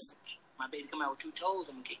 Facts. My baby come out with 2 toes,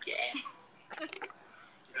 I'm gonna kick your ass. You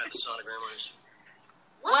got the sonogram on his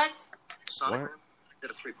What? sonogram?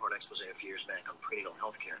 Did a 3-part expose a few years back on prenatal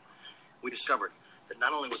health care. We discovered that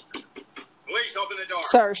not only was... Please open the door.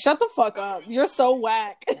 Sir, shut the fuck up. You're so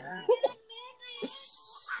whack. She's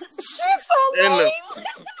so In the- lame.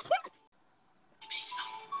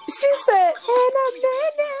 She said, "In a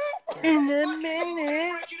minute." In a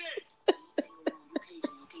minute.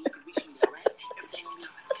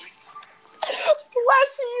 Why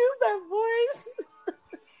she use that voice?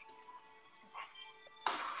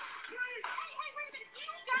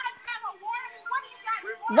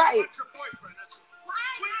 Right.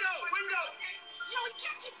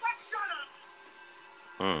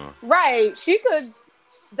 Right. She could.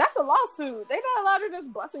 That's a lawsuit. They not allowed her to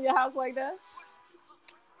just bust in your house like that.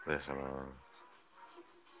 Listen, man.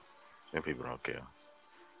 Them people don't care.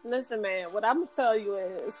 Listen, man. What I'm gonna tell you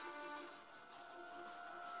is,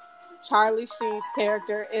 Charlie Sheen's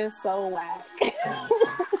character is so whack.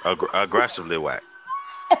 Aggressively whack.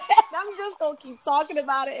 I'm just gonna keep talking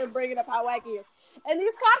about it and bringing up how whack he is. And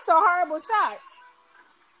these cops are horrible shots.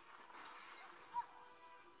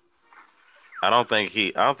 I don't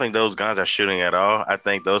think those guns are shooting at all. I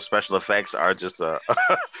think those special effects are just are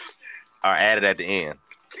added at the end.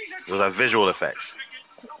 Those are visual effects.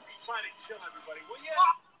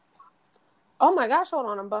 Oh my gosh, hold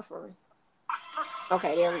on, I'm buffering.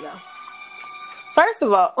 Okay, there we go. First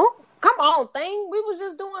of all, oh, come on, thing. We was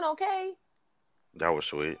just doing okay. That was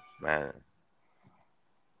sweet, man.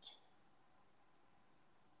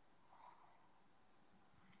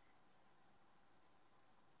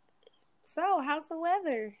 So, how's the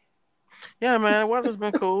weather? Yeah, man, the weather's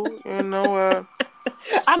been cool. You know,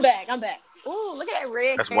 I'm back. Ooh, look at that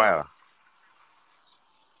red. That's wild.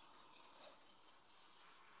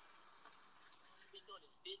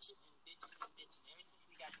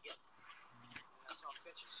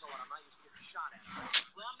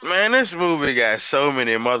 Man, this movie got so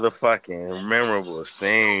many motherfucking memorable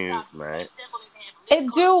scenes, man.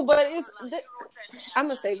 It do, but I'm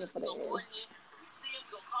gonna save it for the end.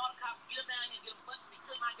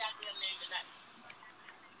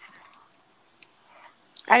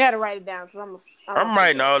 I gotta write it down because I'm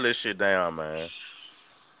writing all this shit down, man.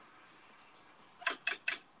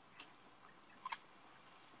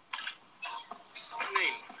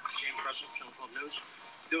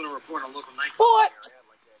 Doing a report on local night. What?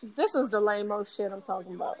 This is the lame-most shit I'm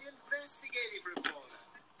talking about. Investigative reporter.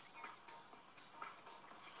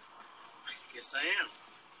 Yes, I am.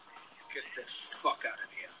 Get the fuck out of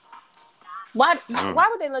here. Why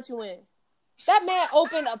would they let you in? That man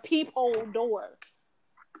opened a peephole door.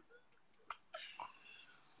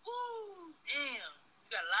 Ooh, damn. You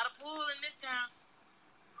got a lot of pool in this town.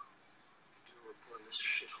 Do a report on this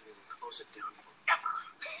shithole and close it down forever.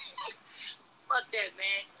 Fuck that,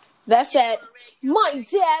 man. That's that. My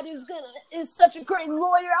dad is such a great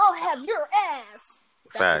lawyer. I'll have your ass.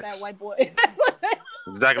 That's what that white boy.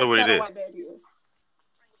 Exactly what he did. White man is.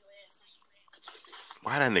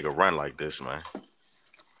 Why that nigga run like this, man?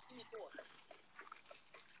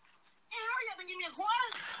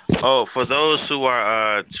 Oh, for those who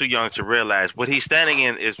are too young to realize, what he's standing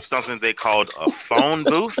in is something they called a phone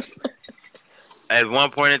booth. At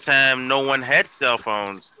one point in time, no one had cell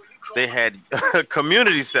phones. They had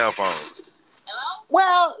community cell phones.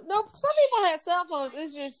 Well, no, some people had cell phones.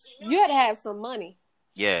 It's just you had to have some money.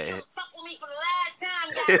 Yeah. Fuck with me for the last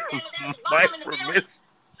time, goddamn it, there's a bomb in the building.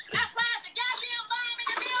 That's why it's a goddamn bomb in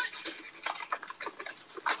the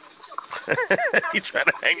building. He tried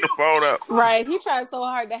to hang the phone up. Right, he tried so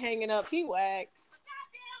hard to hang it up. He whacked.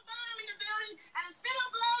 Goddamn bomb in the building, and it's finna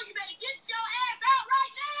blow. You better get your ass out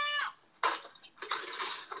right now.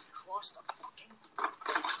 Cross the fucking.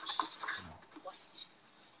 What's this?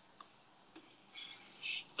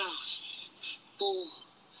 5, 4,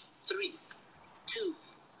 3, 2,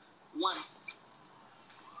 1.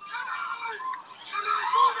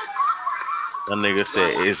 That nigga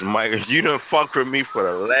said, "It's Mike. You done fucked with me for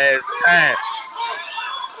the last time."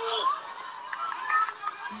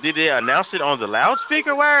 Did they announce it on the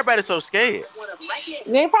loudspeaker? Why everybody so scared?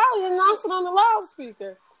 They probably announced it on the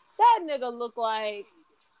loudspeaker. That nigga looked like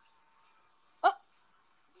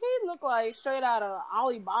he looked like straight out of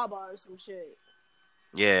Alibaba or some shit.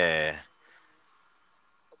 Yeah.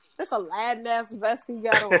 That's a Aladdin ass vest he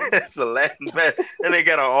got on. It's a Latin vest, and they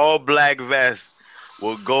got an all black vest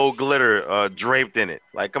with gold glitter draped in it.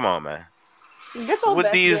 Like, come on, man. Get your with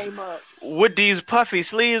best these game up. with these puffy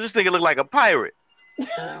sleeves, this nigga look like a pirate.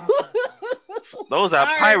 Those are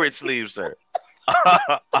pirate sleeves, sir.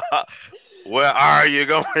 Where are you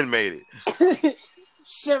going, matey?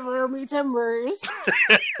 Shiver me timbers.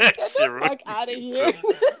 Get the fuck out of here.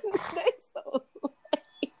 They so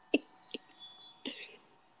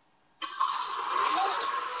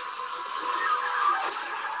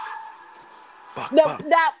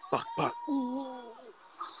Fuck.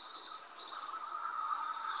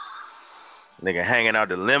 Nigga hanging out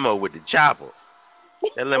the limo with the chopper.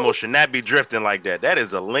 That limo should not be drifting like that. That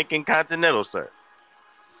is a Lincoln Continental, sir.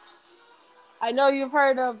 I know you've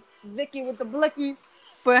heard of Vicky with the Blicky,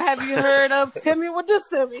 but have you heard of Timmy with the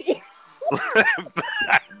Simmy?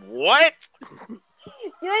 What?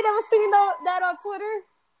 You ain't never seen that on Twitter?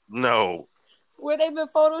 No. Where they've been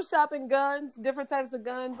photoshopping guns, different types of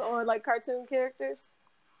guns on like cartoon characters.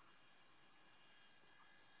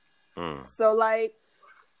 So like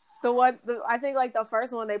I think like the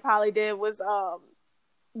first one they probably did was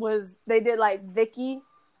they did like Vicky,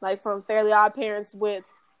 like from Fairly Odd Parents with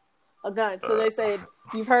a gun. So they said,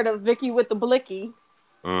 you've heard of Vicky with the Blicky.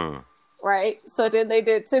 Right? So then they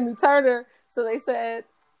did Timmy Turner. So they said,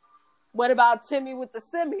 what about Timmy with the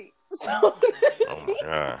Simmy? So oh my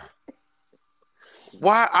God.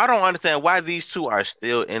 Why? I don't understand why these two are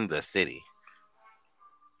still in the city.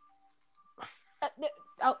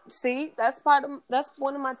 See, that's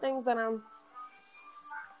one of my things that I'm.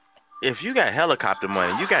 If you got helicopter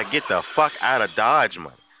money, you got to get the fuck out of Dodge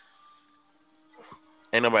money.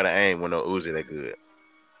 Ain't nobody aim with no Uzi that good.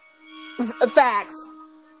 Facts.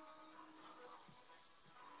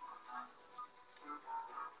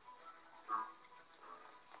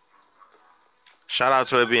 Shout out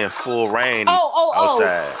to it being full rain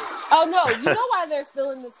outside. Oh no! You know why they're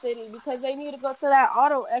still in the city? Because they need to go to that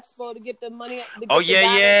auto expo to get the money.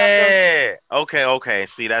 Yeah. Okay.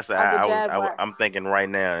 See, that's I'm thinking right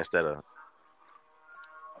now instead of.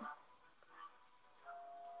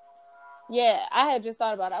 Yeah, I had just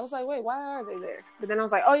thought about it. I was like, wait, why are they there? But then I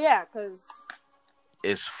was like, oh yeah, because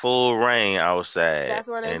it's full rain outside. That's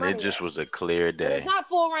where they and it just was a clear day. But it's not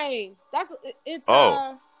full rain. It's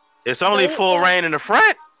it's only full rain in the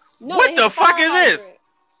front? No, what the fuck is this?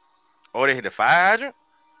 Oh, they hit the fire hydrant?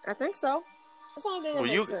 I think so. That's the only thing that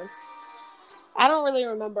makes sense. I don't really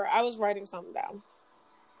remember. I was writing something down.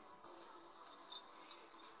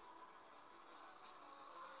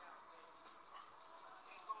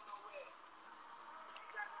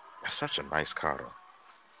 That's such a nice car, though.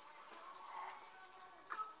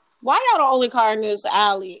 Why y'all the only car in this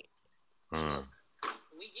alley? We get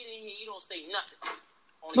in here, you don't say nothing.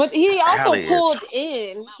 But he also pulled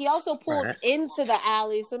in. He also pulled into the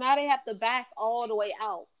alley, so now they have to back all the way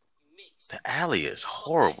out. The alley is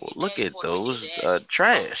horrible. Look at those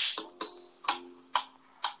trash.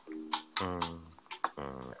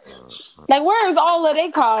 Like, where is all of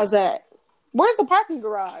their cars at? Where's the parking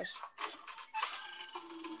garage?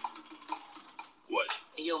 What?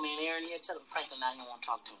 Hey, yo, man, Aaron here. Tell him Franklin I don't want to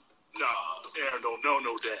talk to him. Nah, Aaron don't know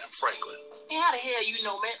no damn Franklin. Hey, how the hell you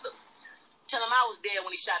know, man? Look, tell him I was there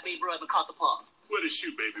when he shot Baby Bro at MacArthur Park. Where'd he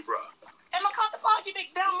shoot Baby Bro? At MacArthur Park, you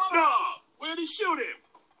big dumb mother. Nah, where'd he shoot him?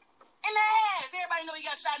 In the ass. Everybody know he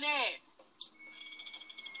got shot in the ass.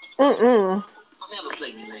 Don't never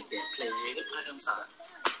play me like that, player. I'm sorry.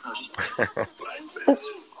 Oh, she's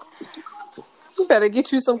You better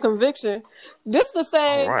get you some conviction. This the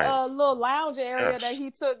same little lounge area that he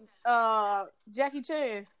took Jackie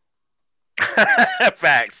Chan.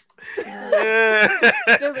 Facts.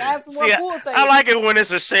 Just add some more pool tables. I like it when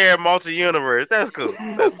it's a shared multi-universe. That's cool.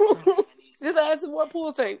 Just add some more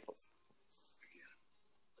pool tables.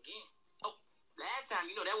 Again. Oh, last time,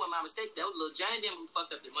 that wasn't my mistake. That was little Johnny them who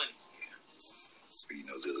fucked up their money.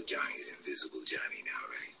 Yeah. Little Johnny's invisible Johnny now,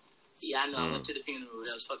 right? Yeah, I know. I went to the funeral.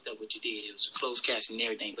 That was fucked up what you did. It was closed casting and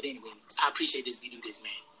everything. But anyway, I appreciate this if you do this,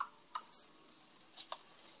 man.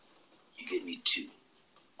 You get me 2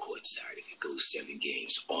 courtside if it goes 7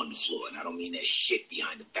 games on the floor, and I don't mean that shit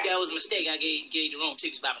behind the back. That was a mistake. I gave the wrong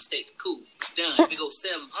tickets by mistake. Cool. Done. If it goes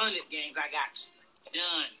 700 games, I got you.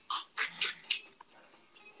 Done.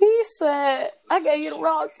 He said, I gave you the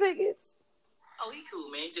wrong tickets. Oh, he cool,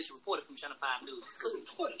 man. He's just a reporter from Channel 5 News. It's cool.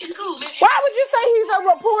 It's cool, man. Why would you say he's a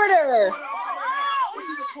reporter? What's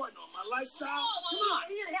he reporting on? My lifestyle? Come on.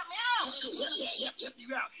 You help me out. Help you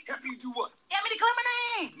out. Help you do what? Help me to clear my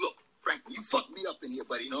name. Look, Franklin, you fucked me up in here,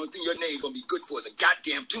 buddy. The only thing your name's gonna be good for is a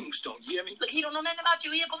goddamn tombstone. You hear me? Look, he don't know nothing about you.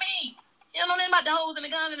 He for me. He don't know nothing about the hoes and the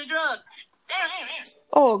guns and the drugs. Damn.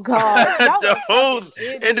 Oh, God. The hoes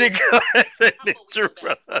and the guns and the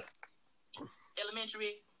drugs.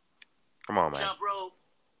 Elementary. Come on, man. Jump rope.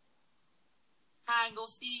 Hide and go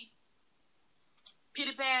seek.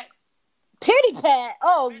 Pity pat. Pity pat.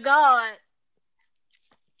 Oh, God.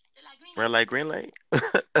 Red light, green light.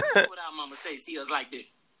 What our mama say, see us like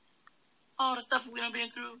this. All the stuff we done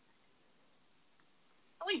been through.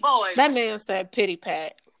 We boys. That man said pity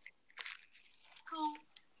pat. Cool.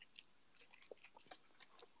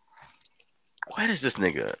 Where does this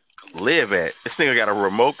nigga live at? This nigga got a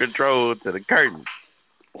remote control to the curtains.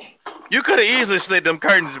 You could have easily slid them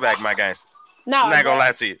curtains back, my guys. No, I'm not gonna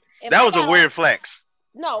lie to you. That was a weird flex.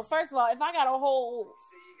 No, first of all, if I got a whole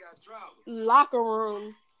locker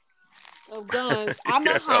room of guns, I'm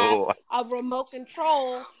gonna have a remote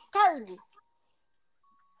control curtain.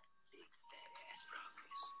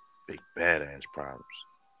 Big badass problems.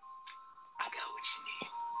 I got what you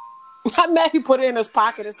need. I'm mad he put it in his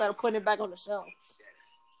pocket instead of putting it back on the shelf.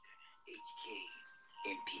 HK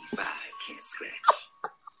MP5 can't scratch.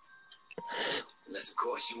 Unless, of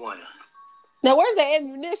course, you wanna. Now, where's the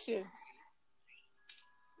ammunition?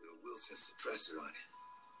 Will Wilson suppressor on it.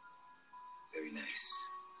 Very nice.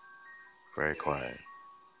 Very quiet.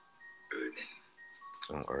 Urban.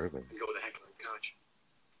 Oh, urban. You go with a heckler couch.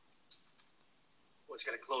 Well, it's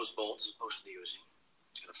got a closed bolt as opposed to the Uzi.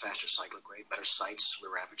 It's got a faster cyclic rate, better sights,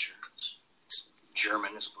 rear aperture. It's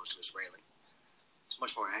German as opposed to Israeli. It's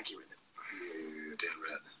much more accurate than. You're damn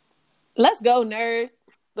right. Let's go, nerd.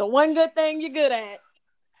 The one good thing you're good at.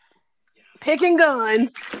 Picking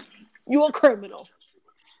guns. You a criminal.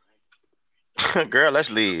 Girl, let's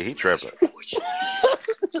leave. He tripping.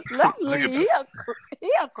 Let's leave. He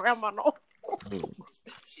a criminal. It's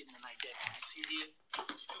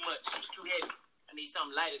too much. It's too heavy. I need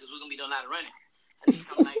something lighter because we're gonna be doing a lot of running. I need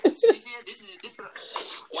something like this. This is.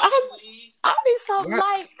 I need something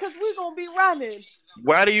light because we're gonna be running.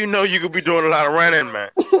 Why do you know you could be doing a lot of running, man?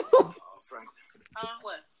 Franklin.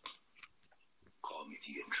 What? Call me if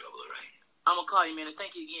you get in trouble, all right? I'm gonna call you, man, and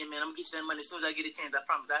thank you again, man. I'm gonna get you that money as soon as I get a chance. I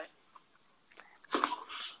promise, all right?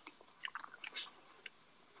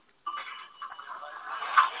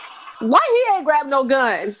 Why he ain't grab no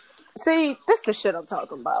gun? See, this the shit I'm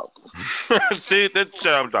talking about. See, that's what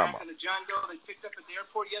I'm talking about. The John Doe they picked up at the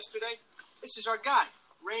airport yesterday. This is our guy,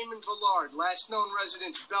 Raymond Villard, last known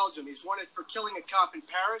residence Belgium. He's wanted for killing a cop in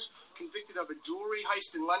Paris, convicted of a jewelry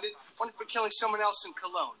heist in London, wanted for killing someone else in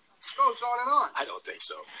Cologne. It goes on and on. I don't think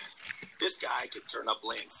so. This guy could turn up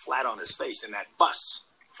laying flat on his face in that bus.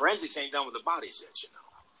 Forensics ain't done with the bodies yet, you know.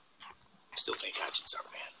 I still think Hatchett's our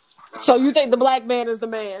man. So you think the black man is the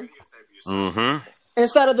man? Mm-hmm.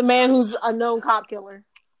 Instead of the man who's a known cop killer.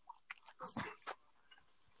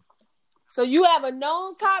 So you have a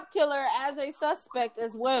known cop killer as a suspect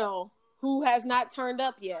as well, who has not turned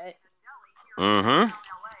up yet. Mm-hmm.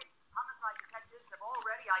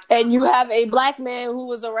 And you have a black man who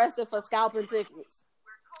was arrested for scalping tickets.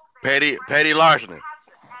 Petty larceny.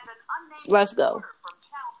 Let's go.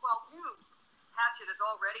 Hatchett is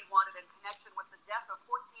already wanted in connection with the death of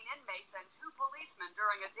 14 inmates and 2 policemen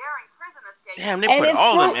during a daring prison escape. Damn, they put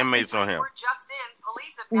all them inmates on him. Just in,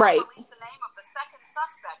 police have now released the name of the second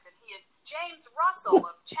suspect, and he is James Russell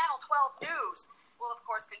of Channel 12 News. We'll, of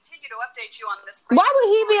course, continue to update you on this. Why would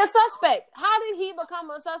he be a suspect? How did he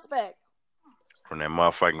become a suspect? From that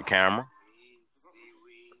motherfucking camera.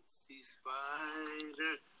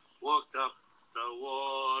 Spider walked up the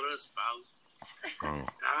water spout.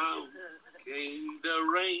 Down came the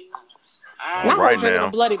rain. I'm right drinking now.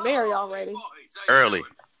 a Bloody Mary already. Early.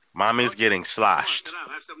 Mommy's getting sloshed.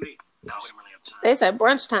 They said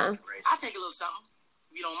brunch time. I'll take a little something,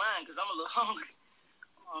 if you don't mind, because I'm a little hungry.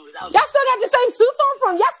 Y'all still got the same suits on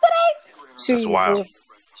from yesterday? That's wild.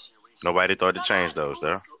 Nobody thought to change those,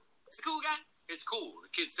 though. It's cool, guy. It's cool. The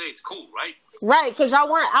kids say it's cool, right? Right, because y'all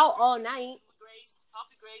weren't out all night. Grace, talk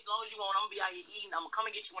to Grace as long as you want. I'm going to be out here eating. I'm going to come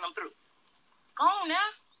and get you when I'm through. Go on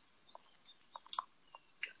now.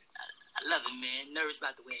 I love him, man. Nervous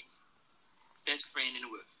about the wedding. Best friend in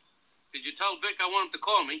the world. Did you tell Vic I want him to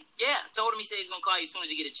call me? Yeah, I told him he said he's going to call you as soon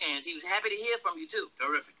as you get a chance. He was happy to hear from you, too.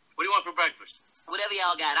 Terrific. What do you want for breakfast? Whatever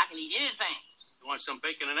y'all got. I can eat anything. You want some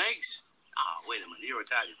bacon and eggs? Oh, wait a minute. You're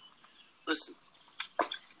Italian. Listen.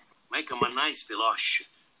 Make him a nice filoche.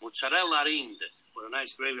 Mozzarella rinda with a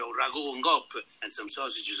nice gravy of ragu and gop and some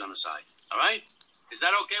sausages on the side. All right? Is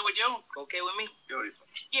that okay with you? Okay with me? Beautiful.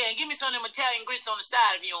 Yeah, and give me some of them Italian grits on the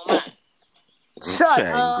side if you don't mind. Shut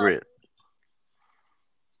up. Grit.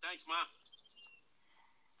 Thanks, Ma.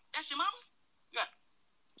 That's your mama? Yeah.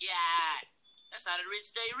 Yeah. That's how the rich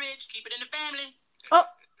stay rich. Keep it in the family. Oh.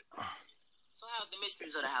 So how's the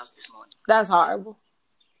mistress of the house this morning? That's horrible.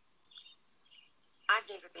 I've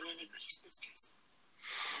never been anybody's mistress.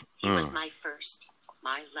 He was my first,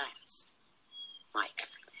 my last, my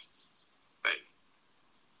everything. Baby.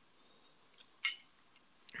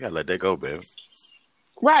 You gotta let that go, baby.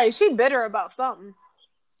 Right, she bitter about something.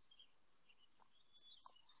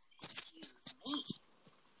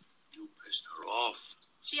 You pissed her off.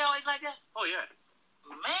 She always like that? Oh, yeah.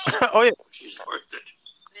 Man. Oh, yeah. She's worth it.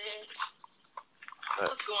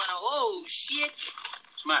 What's going on? Oh, shit.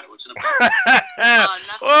 What's the matter? What's in the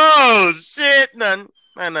Nothing. Oh, shit. Nothing.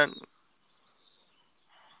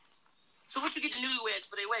 So what you get the newlyweds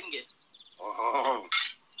for their wedding gift? Oh.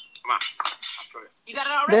 Come on. I'll show you. You got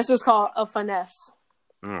it already? This is called a finesse.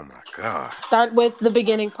 Oh my God. Start with the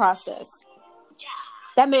beginning process.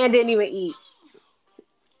 That man didn't even eat.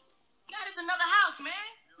 That is another house, man.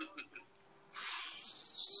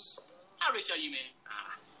 How rich are you, man?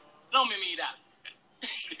 Loan me $1 million.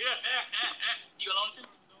 You gonna loan it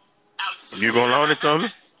to me? You gonna loan it to me?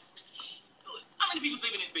 How many people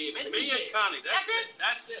sleep in this bed, man? Me and Connie.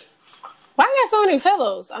 That's it. Why I got so many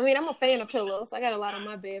pillows? I mean, I'm a fan of pillows. I got a lot on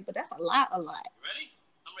my bed, but that's a lot. Ready?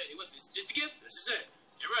 I'm ready. What's this? Just the gift? This is it.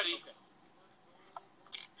 You ready? Okay.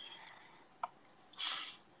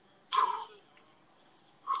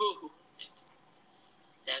 Whew.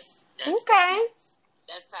 That's okay.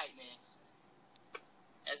 That's tight, man.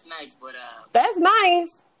 That's nice, but that's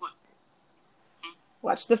nice. What?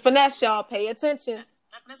 Watch the finesse, y'all. Pay attention.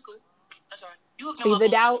 That's cool. That's all right. You see the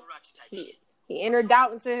doubt? He entered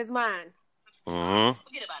doubt into his mind. Mm-hmm.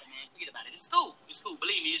 Forget about it, man. Forget about it. It's cool. It's cool.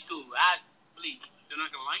 Believe me, it's cool. I believe you. They're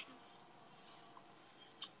not gonna like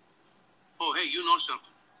it. Oh, hey, you know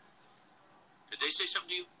something? Did they say something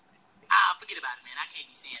to you? Forget about it, man. I can't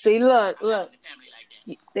be saying. See, look. The family like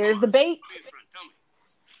that. There's the bait. Be a friend. Tell me.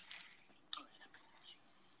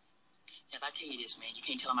 If I tell you this, man, you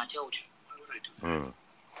can't tell him I told you. Why would I do that?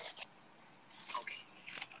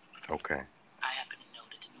 Okay. I happen to know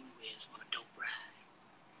that the newlyweds want a dope bride.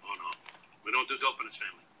 Oh, no. We don't do dope in this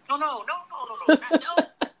family. No. Not dope.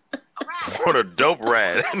 A ride. What a dope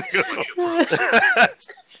ride. Not a ride.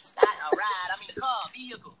 I mean a car,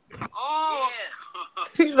 vehicle. Oh. Yeah.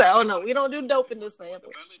 He said, oh, no, we don't do dope in this family. No.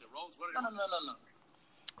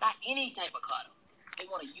 Not any type of car, though. They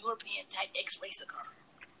want a European-type X-Racer car.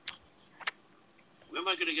 When am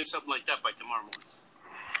I going to get something like that by tomorrow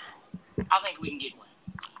morning? I think we can get one.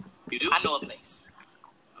 You do? I know a place.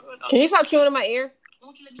 Can you stop chewing in my ear?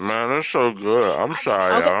 Man, that's so good. I'm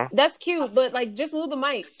sorry, okay, y'all. that's cute, but like, just move the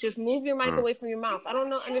mic. Just move your mic away from your mouth. I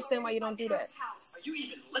don't understand why you don't do that. Are you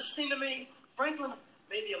even listening to me? Franklin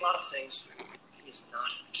may be a lot of things. He is not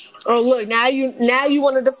a killer. Oh, look, now you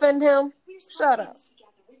want to defend him? Shut up.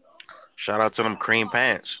 Shout out to them cream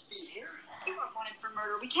pants. You weren't wanted for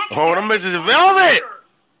murder. We can't. Oh, them bitches are velvet.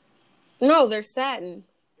 No, they're satin.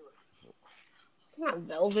 Not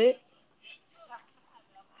velvet.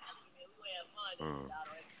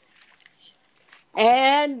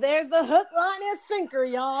 And there's the hook, line, and sinker,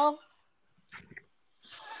 y'all.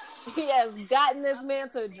 He has gotten this man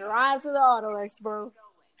to drive to the Auto Expo.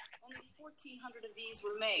 Only 1,400 of these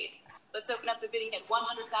were made. Let's open up the bidding at $100,000.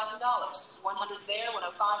 100's there,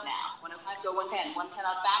 105 now. 105 go 110. 110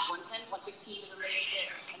 out back, 110, 115 in the range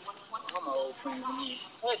there. And 120. All my old friends in here.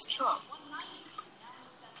 Where's Trump?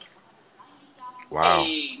 Wow.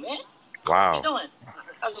 Hey, man. Wow. What you doing?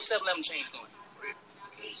 How's the 7-Eleven change going?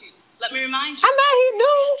 Let me remind you. I bet he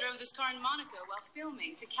knew. Drove this car in Monaco while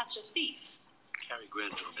filming to catch a thief. Cary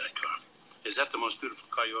Grant drove that car. Is that the most beautiful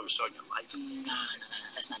car you ever saw in your life? No.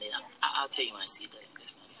 That's not it. I'll tell you when I see it.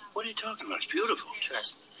 That's not it. What are you talking about? It's beautiful.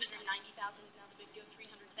 Trust me. 390,000 is now the big deal.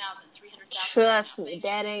 300,000. 300,000. Trust me,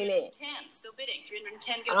 that ain't it. 310 still bidding.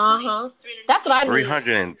 310 go 20. That's what I need.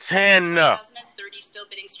 310. 2030 still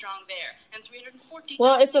bidding strong there. And 340,000.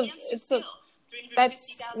 Well, that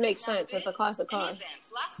makes sense. It's a classic car.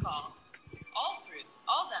 Last call.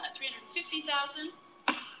 All done at 350,000.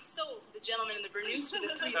 Sold to the gentleman in the burnous for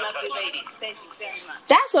the 3 lovely ladies. Thank you very much.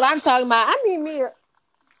 That's what I'm talking about. I need me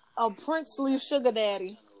a princely sugar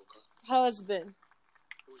daddy husband.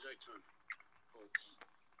 Who's that turn?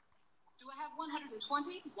 Do I have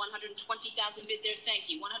 120? 120,000 bid there, thank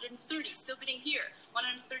you. 130 still bidding here.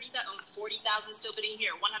 130,000, 40,000 still bidding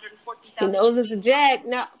here. 140,000. He knows it's a jag.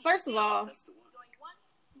 Now, first of all,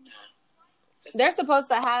 they're supposed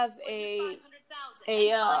to have a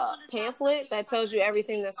pamphlet that tells you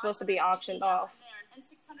everything that's supposed to be auctioned off. And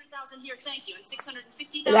 600,000 here, thank you. And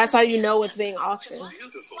 650,000. That's how you know it's being auctioned.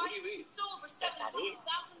 Beautiful. What do you mean? Sold for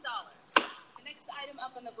 $700,000. The next item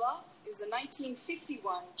up on the block is a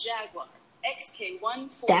 1951 Jaguar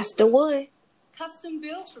XK140. That's the one. Custom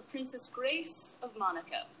built for Princess Grace of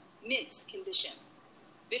Monaco. Mint condition.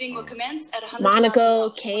 Bidding will commence at $100,000. Monaco,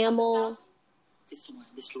 Camel. This the one.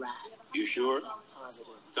 This the ride. You sure?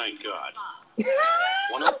 Positive. Thank God.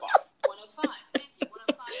 105. 105. Thank you.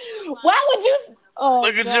 105. Why would you? Oh,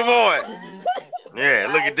 Look at God. your boy. Yeah,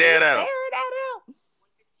 look at that out.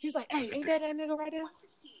 He's like, hey, ain't that nigga right there?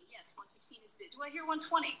 115. Yes, 115 is bid. Do I hear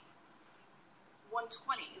 120?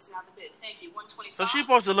 120 is now the bid. Thank you. 125. So she's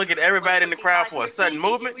supposed to look at everybody in the crowd for a sudden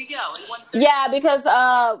movement? Here we go. And 130. Yeah, because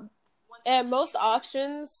at most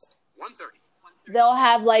auctions, 130. they'll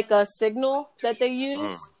have like a signal that they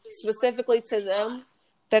use specifically to them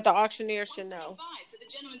that the auctioneer should know. To the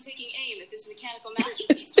gentleman taking aim at this mechanical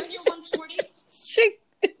masterpiece. Do I hear 140?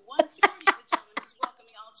 140, the gentleman who's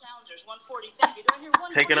welcoming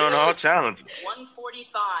taking on all challenges.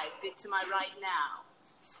 145. Bid to my right now.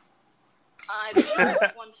 I believe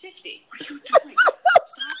it's 150. What are you doing?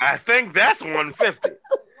 I think that's 150.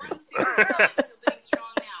 155. Still bidding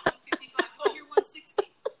strong now. 155. Oh, you're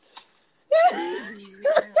 160. Now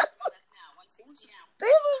 160 now. This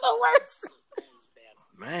is the worst.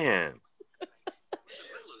 Man.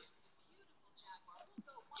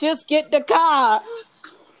 Just get the car.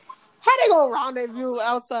 How they gonna rendezvous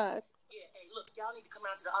outside? Yeah, hey, look, y'all need to come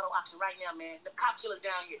out to the auto auction right now, man. The cop killers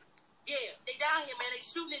down here. Yeah, they down here, man. They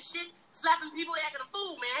shooting and shit, slapping people, they acting a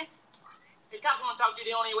fool, man. Hey, the cops want to talk to you,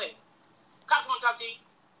 they on their way. Cops want to talk to you.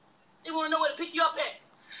 They want to know where to pick you up at.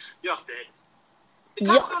 You're dead. The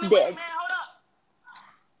cops on their way, man. Hold up.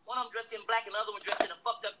 One of them dressed in black and the other one dressed in a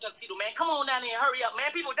fucked up tuxedo, man. Come on down there and hurry up, man.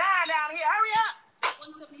 People dying down here. Hurry up.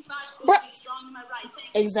 175 still being strong to my right.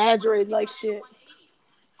 Thank you. Exaggerate like shit.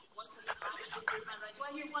 175 still to my right. Do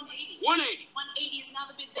I hear 180? 180. 180 is now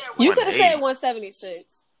the bid there. You could have said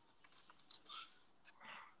 176.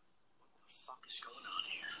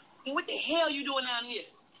 Hey, what the hell you doing down here?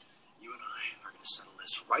 You and I are going to settle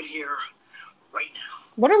this right here, right now.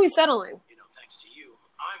 What are we settling? You know, thanks to you,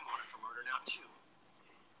 I'm wanted for murder now, too.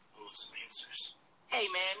 I want some answers. Hey,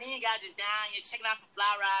 man, me and guys just down here checking out some fly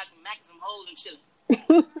rides and macking some hoes and chilling.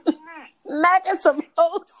 Macking some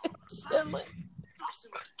hoes and chilling.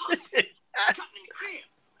 Cutting in the crib.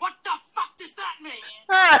 What the fuck does that mean?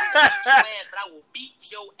 I will beat your ass, but I will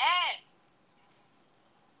beat your ass.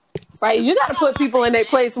 Right, you gotta put people in their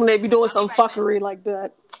place when they be doing some fuckery like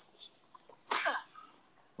that.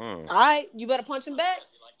 All right, you better punch him back.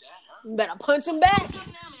 You better punch him back.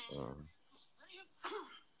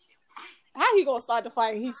 How he gonna start the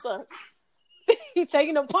fight? He suck. He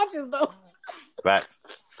taking the punches though. Right.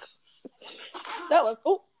 That was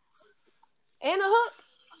and a hook.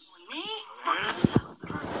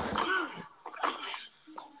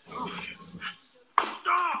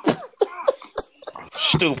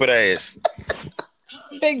 Stupid ass.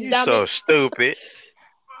 Big dummy. So stupid.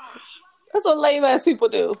 That's what lame ass people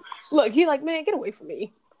do. Look, he like, man, get away from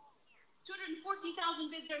me.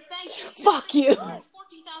 240,000 bid there. Thank you. Fuck you.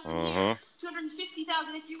 240,000 here.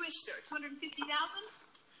 250,000 if you wish, sir. 250,000.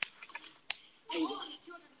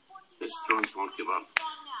 The Storms won't give up.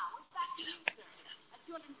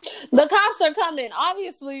 The cops are coming.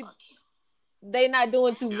 Obviously, they not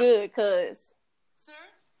doing too good, cuz. Sir?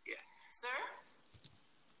 Yeah. Sir?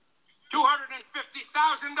 $250,000.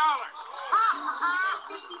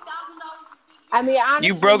 I mean, honestly,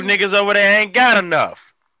 You broke niggas over there ain't got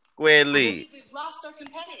enough. Go ahead, leave. We've lost our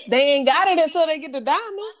competitor. they ain't got it until they get the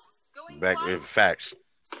diamonds. Going Back twice. with facts.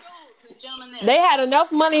 Let's go to the gentleman there. They had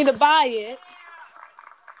enough money to buy it.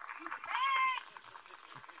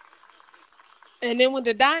 And then with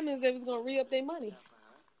the diamonds, they was gonna re-up their money.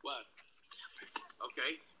 What?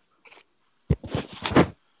 Okay.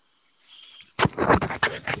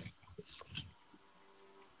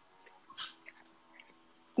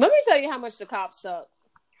 Let me tell you how much the cops suck.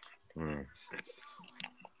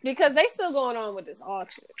 Because they still going on with this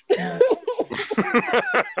auction.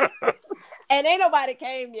 And ain't nobody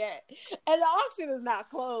came yet. And the auction is not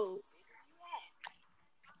closed.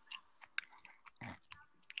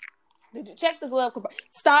 Did you check the glove compartment?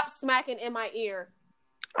 Stop smacking in my ear.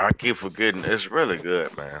 I keep forgetting. It's really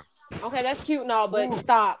good, man. Okay, that's cute and all, but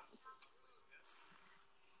stop.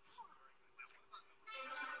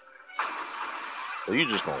 So you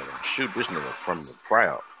just gonna shoot this nigga from the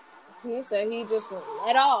crowd. He said he just gonna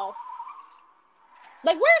let off.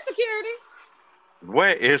 Like, where's security?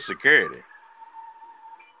 Where is security?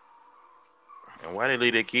 And why they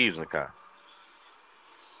leave their keys in the car?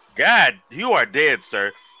 God, you are dead,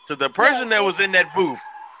 sir. To the person that was in that booth.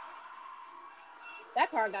 That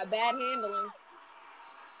car got bad handling.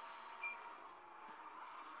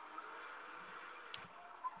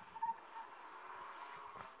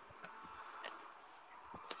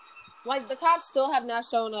 Like, the cops still have not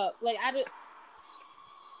shown up. Like,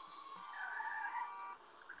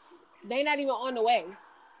 they not even on the way.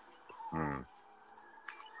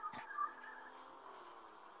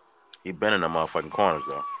 He been in the motherfucking corners,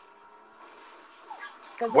 though.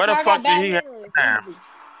 The Where the car fuck got did he bad have handling. time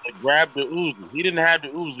to grab the Uzi? He didn't have the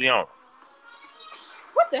Uzi on.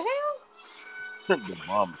 What the hell? The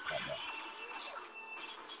mom.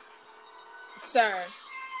 Sir,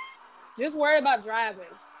 just worry about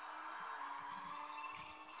driving.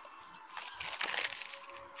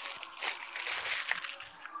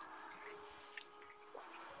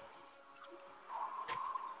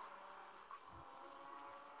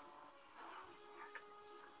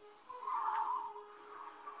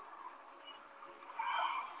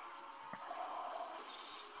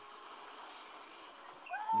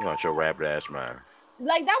 You want your rabbit ass mind.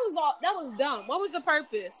 Like, that was all. That was dumb. What was the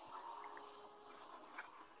purpose?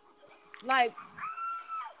 Like,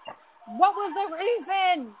 what was the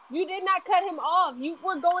reason? You did not cut him off. You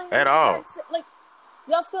were going at all. Like,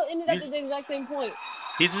 y'all still ended up at the exact same point.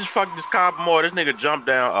 He just fucked this cop more. This nigga jumped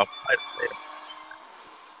down a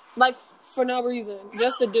like, for no reason,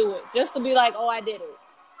 just to do it, just to be like, oh, I did it.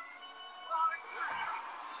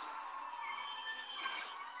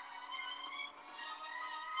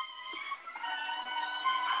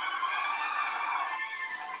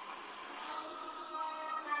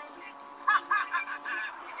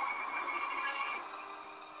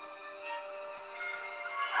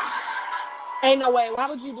 Ain't no way. Why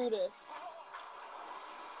would you do this?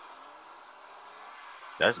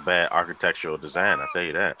 That's bad architectural design, I'll tell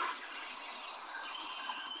you that.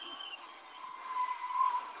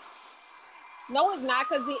 No, it's not,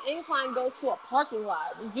 because the incline goes to a parking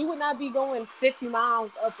lot. You would not be going 50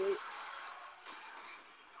 miles up it.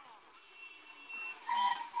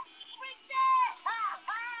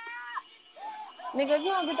 Nigga, if you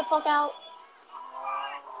don't get the fuck out.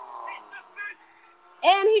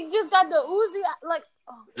 And he just got the Uzi, like...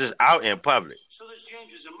 Oh. Just out in public. So this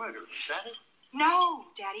James is a murderer, is that it? No,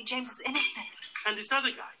 Daddy, James is innocent. And this other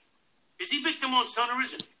guy, is he victim on son or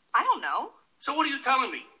isn't he? I don't know. So what are you telling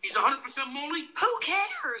me? He's 100% Molly? Who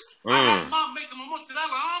cares? I had Mom make him a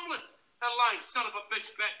mozzarella omelet. That lying son of a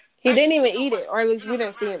bitch bastard. He didn't even eat it, or at least we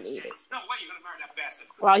didn't see him eat it. No way you're gonna marry that bastard.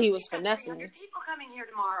 While he was finessing it. People coming here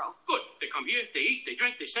tomorrow. Good. They come here, they eat, they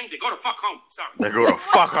drink, they sing, they go to fuck home. Sorry. They go to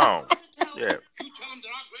fuck home. Yeah. You tell them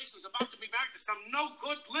that our Grace is about to be married to some no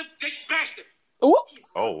good, limp dick bastard. Ooh.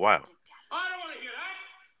 Oh, wow. I don't want to hear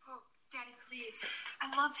that. Oh, Daddy, please.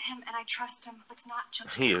 I love him and I trust him. Let's not jump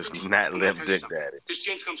to He is not limp dick daddy. This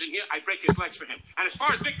James comes in here, I break his legs for him. And as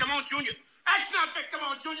far as Victor Moan Jr., that's not Victor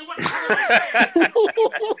Moan Jr. What the hell am I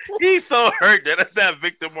saying? He's so hurt that it's not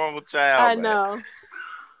Victor Moan child. I know.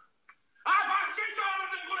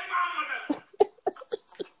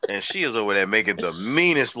 And she is over there making the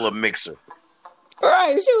meanest little mixer.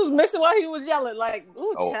 Right, she was mixing while he was yelling, like,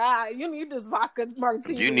 ooh, child, you need this vodka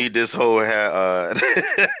martini. You need this whole hair.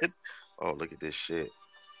 Oh, look at this shit.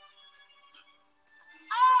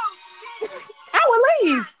 I would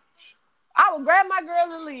leave. I would grab my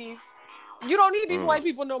girl and leave. You don't need these white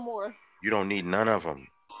people no more. You don't need none of them.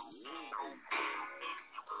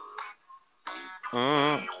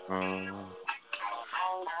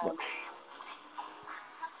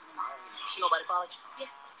 She nobody followed you? Yeah.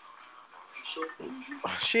 Sure.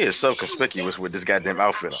 She is so conspicuous with this goddamn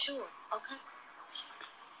outfit on. Sure. Okay.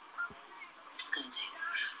 Look on the table.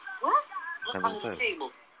 What? Look on the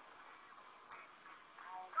table.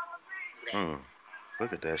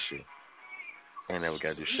 Look at that shit. Ain't never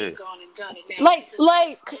got to do shit. Like,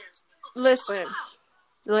 listen.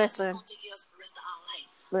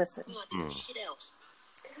 Listen.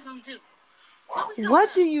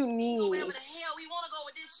 What do you need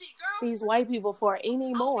these white people for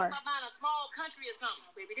anymore? Buying a small country or something,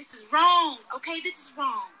 baby. This is wrong. Okay, this is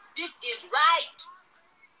wrong. This is right.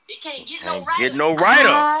 It can't get no right. Get no righter.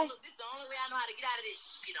 Look, this is the only way I know how to get out of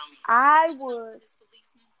this shit on me. I would.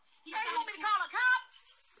 Hey, you want me to call a cop?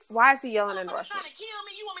 Why is he yelling in Russian? Trying to kill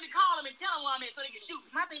me? You want me to call him and tell him where I'm at so they can shoot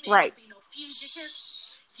me? My baby right. Ain't be no fugitive.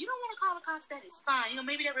 You don't want to call the cops? That is fine. You know,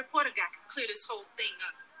 maybe that reporter guy can clear this whole thing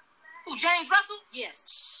up. Who, James Russell? Yes.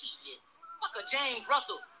 Shit. Fuck a James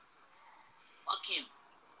Russell. Fuck him.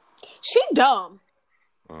 She dumb.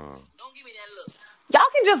 Don't give me that look.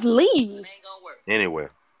 Y'all can just leave. It ain't gonna work.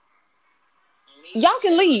 Anywhere. Y'all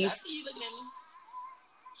can leave. I see you looking at me.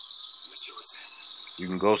 You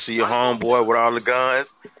can go see your homeboy with all the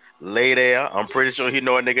guns. Lay there. I'm pretty sure he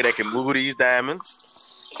know a nigga that can move these diamonds.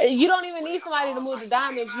 You don't even need somebody to move the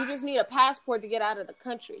diamonds. You just need a passport to get out of the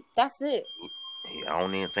country. That's it. I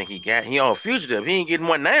don't even think he on fugitive. He ain't getting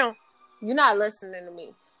one now. You're not listening to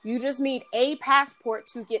me. You just need a passport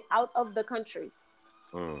to get out of the country.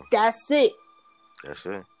 That's it. That's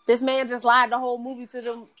it. This man just lied the whole movie to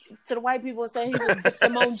the white people and said he was Victor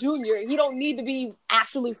Moan Jr. He don't need to be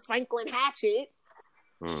actually Franklin Hatchet.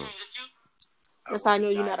 That's how I know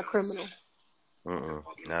you're not a criminal.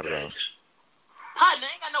 Not at all. Partner,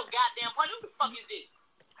 ain't got no goddamn partner. Who the fuck is this?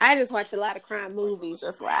 I just watch a lot of crime movies.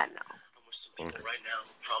 That's why I know. Right now,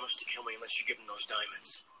 promise to kill me unless you give him those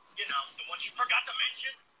diamonds. You know, the ones you forgot to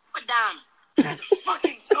mention. What diamond? The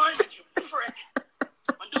fucking diamonds, you prick.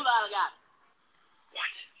 Medulla oblongata.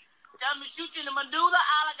 What? Tell me to shoot you in the medulla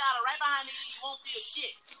oblongata right behind the ear. You won't feel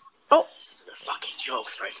shit. Oh. This isn't a fucking joke,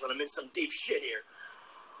 Franklin. I'm in some deep shit here.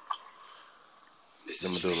 The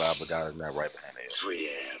medulla oblongata is not right behind it. 3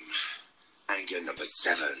 a.m. Anchor number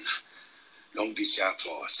 7. Don't be sharp,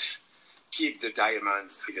 boss. Keep the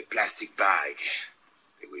diamonds in a plastic bag.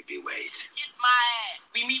 They will be weight. Kiss my ass.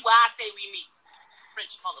 We meet where I say we meet.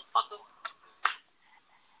 French motherfucker.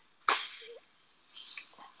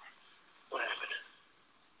 What happened?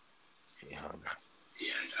 He hung up. He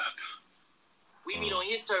hung up. We meet on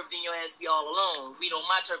his turf, then your ass be all alone. We meet on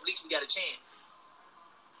my turf, at least we got a chance.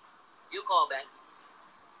 You'll call back.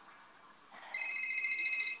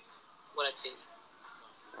 What I tell you?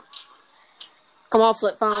 Come on,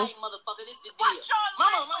 flip phone. All right, motherfucker, this the deal.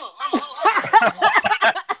 Mama.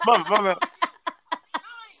 Mama. Mama,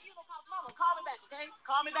 call me back, okay?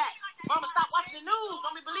 Call me back. Mama, stop watching the news.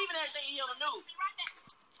 Don't be believing everything you hear on the news.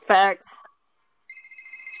 Facts.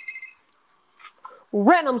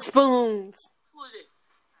 Random spoons. Who is it?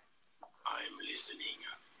 I'm listening.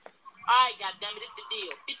 All right, goddammit, this the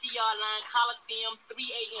deal. 50-yard line, Coliseum, 3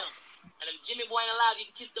 a.m. And if Jimmy Boy ain't alive,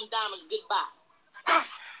 you can kiss them diamonds goodbye.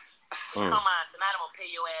 Come on, tonight I'm gonna pay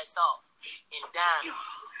your ass off in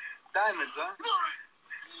diamonds. Diamonds, huh?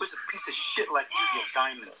 Who's a piece of shit like you get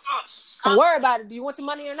diamonds? Don't worry about it. Do you want your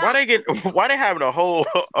money or not? Why they having a whole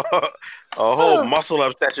muscle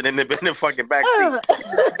up session in the fucking backseat?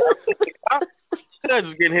 He's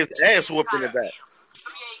just getting his ass whooped in the back.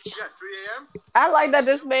 Yeah, 3 a.m. I like that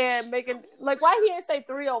this man making why he didn't say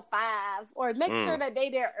 3:05 or make sure that they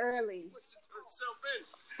there early.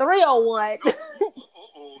 3:01.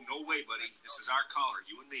 Oh, no way, buddy. This is our caller.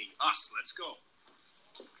 You and me. Us. Let's go.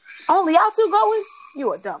 Only y'all two going?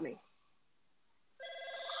 You a dummy.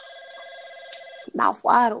 Mouth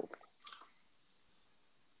wide open.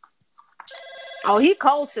 Oh, he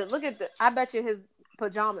cultured. Look at I bet you his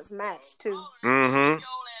pajamas match too. Mm-hmm.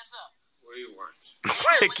 Where you want?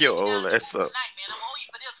 Wake your old ass up.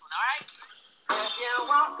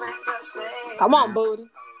 Come on, booty.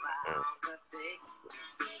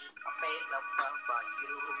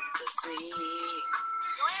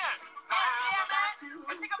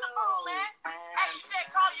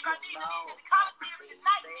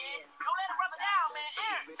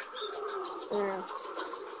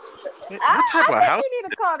 What type of house? You need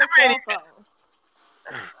to call the cell phone.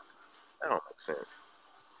 That don't make sense.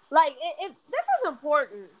 Like, this is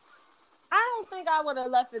important. I don't think I would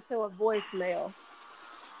have left it to a voicemail.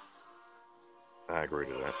 I agree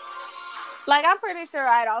to that. Like, I'm pretty sure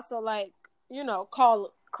I'd also,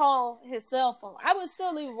 call his cell phone. I would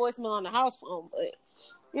still leave a voicemail on the house phone, but,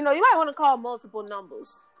 you might want to call multiple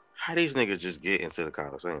numbers. How these niggas just get into the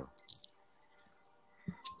Coliseum?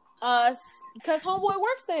 Because homeboy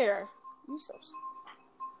works there.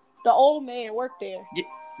 The old man worked there. Yeah,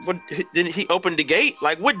 but did he open the gate?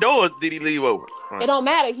 Like, what doors did he leave open? It don't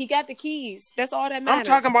matter. He got the keys. That's all that matters. I'm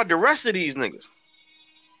talking about the rest of these niggas.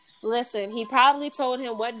 Listen, he probably told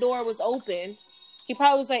him what door was open. He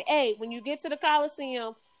probably was like, hey, when you get to the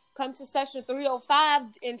Coliseum, come to section 305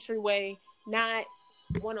 entryway, not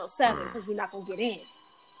 107, because you're not going to get in.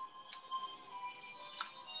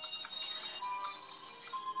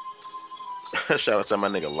 Shout out to my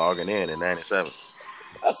nigga logging in 97.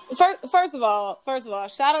 First of all,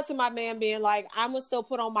 shout out to my man being like, I'm gonna still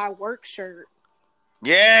put on my work shirt.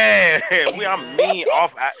 Yeah, I'm mean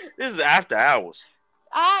off. This is after hours.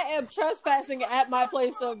 I am trespassing at my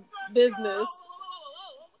place of business.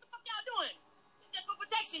 What the fuck y'all doing? It's just for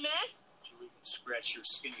protection, man. You even scratch your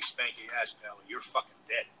skinny spanky ass, pal, and you're fucking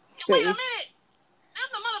dead. See? Wait a minute.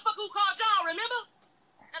 That's the motherfucker who called y'all, remember?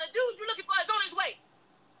 And the dude you're looking for is on his way.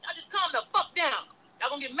 Y'all just calm the fuck down. Y'all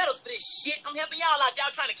gonna get medals for this shit. I'm helping y'all out. Y'all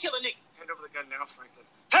trying to kill a nigga. Hand over the gun now, Franklin.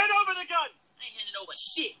 Hand over the gun! I ain't handing over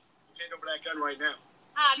shit. Hand over that gun right now.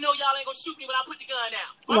 I know y'all ain't gonna shoot me when I put the gun down.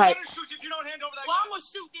 Right. I'm gonna shoot you if you don't hand over that Well, gun. I'm gonna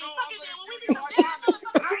shoot then. No, Fuck I'm it then. gonna When we shoot be you. dead,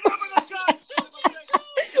 motherfucker. Hand over the gun!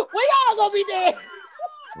 We all gonna be dead.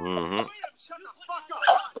 Mm-hmm. Shut the fuck up! I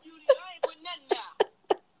ain't putting nothing down.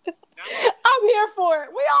 I'm here for it.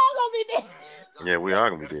 We all gonna be dead. Yeah, we are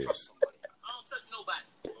gonna be dead. I don't trust nobody.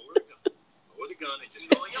 Lower the gun and just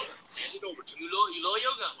Lower your gun. hand it over to me. You lower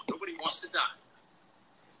your gun. Nobody wants to die.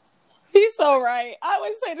 He's so right. I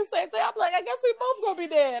always say the same thing. I'm like, I guess we both gonna be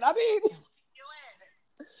dead. I mean, Your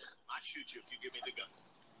ass. I'll shoot you if you give me the gun.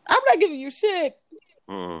 I'm not giving you shit.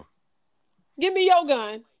 Mm-hmm. Give me your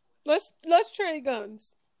gun. Let's trade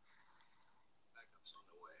guns. Backup's on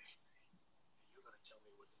the way. You're gonna tell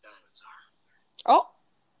me what the diamonds are. Oh,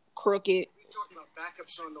 crooked. We're talking about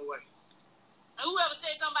backups on the way. And whoever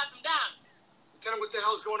said something about some diamonds? Lieutenant, what the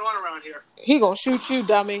hell's going on around here? He gonna shoot you,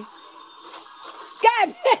 dummy.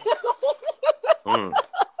 God damn.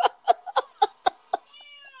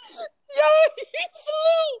 Yo, he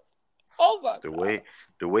flew. Oh my God.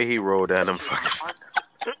 The way he rolled down them fuckers.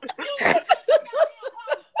 No,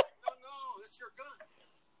 it's your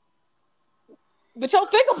gun. But your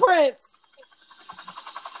fingerprints.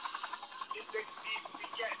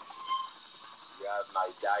 You have my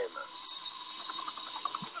diamonds.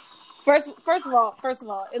 First of all,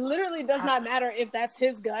 it literally does not matter if that's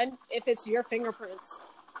his gun, if it's your fingerprints.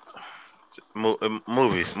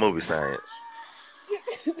 Movie science.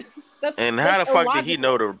 And how the fuck did he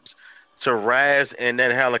know to rise in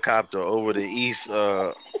that helicopter over the east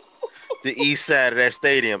side of that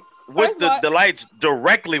stadium with the lights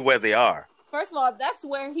directly where they are? First of all, that's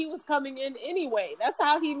where he was coming in anyway. That's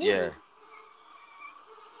how he knew. Yeah.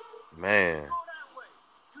 Man.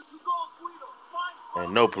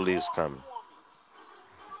 And no police coming.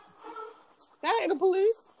 That ain't the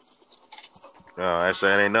police. No,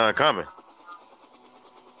 that ain't none coming.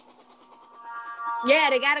 Yeah,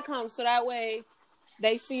 they gotta come so that way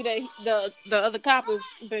they see the other cop has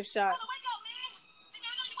been shot.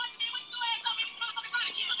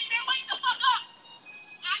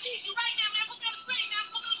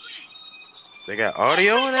 They got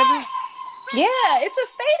audio and everything? Yeah, it's a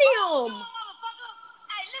stadium.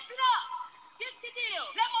 Hey, listen up. Here's the deal.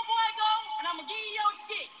 Let my boy go, and I'm gonna give you your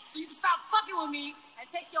shit, so you can stop fucking with me and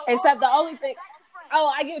take your. Except the only thing.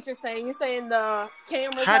 Oh, I get what you're saying. You're saying the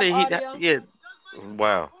cameras have audio? Yeah.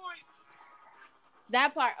 Wow.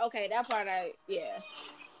 That part, yeah.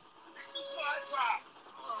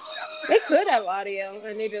 They could have audio,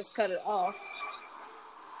 and they just cut it off.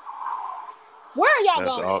 Where are y'all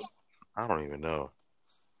going? I don't even know.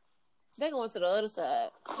 They're going to the other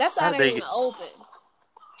side. That side ain't even open.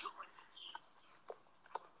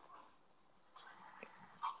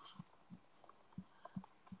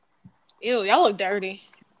 Ew, y'all look dirty.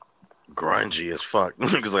 Grungy as fuck.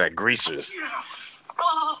 Looks like greasers.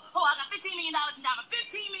 Oh, I got $15 million in diamonds.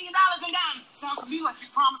 $15 million in diamonds. Sounds to me like you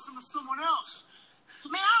promised them to someone else.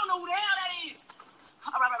 Man, I don't know who the hell that is.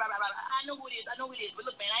 All right. I know who it is. But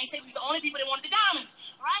look, man, I ain't saying we was the only people that wanted the diamonds.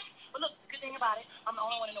 All right? But look, the good thing about it, I'm the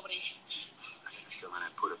only one that know where they are. I feel when I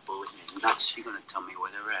put a bullet in your nuts, you're gonna tell me where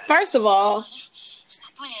they're at. First of all,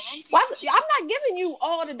 stop playing, eh? I'm not giving you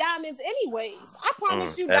all the diamonds anyways. I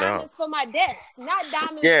promised you diamonds for my debts, not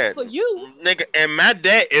diamonds for you. Nigga, and my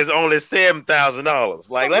debt is only $7,000.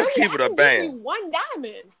 Like, let's keep it a band. Give you one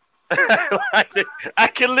diamond. I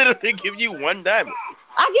can literally give you one diamond.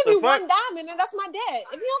 I give you one diamond, and that's my debt.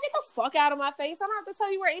 If you don't get the fuck out of my face, I don't have to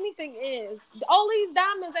tell you where anything is. All these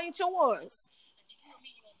diamonds ain't yours.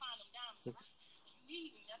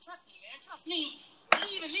 Trust me, man. Trust me.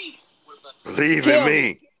 Believe in me. Believe in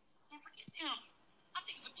me. I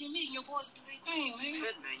think for $10 million, your boys will do their thing, man.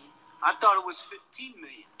 $10 million? I thought it was $15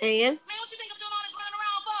 million. And? Man, what you think I'm doing all this running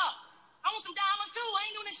around for? I want some diamonds too. I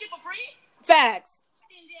ain't doing this shit for free. Facts.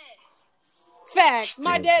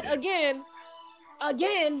 My debt again,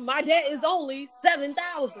 my debt is only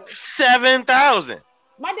 $7,000. $7,000.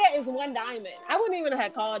 My debt is one diamond. I wouldn't even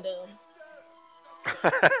have called them.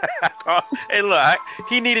 Hey, look,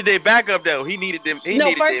 he needed their backup though. He needed them. He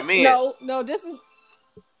needed their men. No. This is.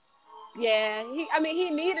 Yeah, he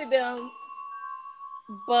needed them,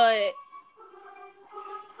 but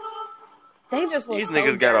they just look. These so niggas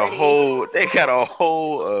dirty. got a whole. They got a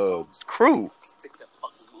whole crew.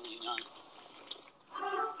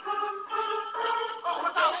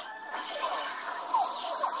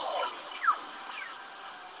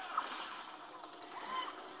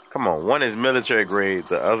 Come on, one is military grade,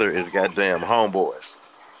 the other is goddamn homeboys.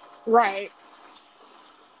 Right.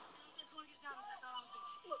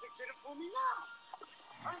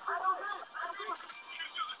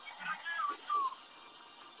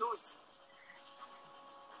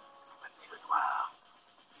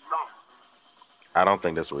 I don't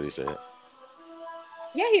think that's what he said.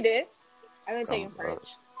 Yeah, he did. I didn't take him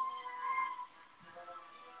French.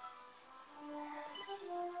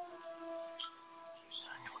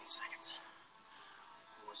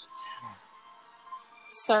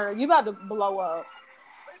 Sir, you about to blow up.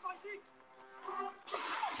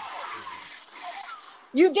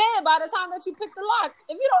 You dead by the time that you pick the lock.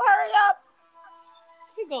 If you don't hurry up,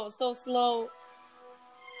 he going so slow.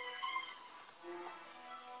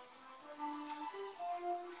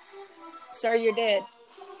 Sir, you're dead. I'm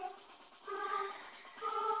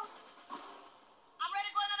ready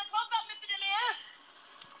for another close-up, Mr. Demir.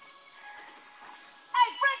 Hey,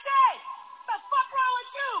 Frenchie! What the fuck wrong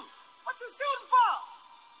with you? What you shooting for?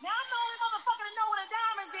 Now, I'm the only motherfucker to know where the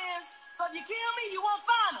diamonds is, so if you kill me, you won't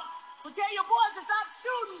find them. So tell your boys to stop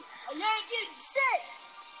shooting, or you ain't getting shit.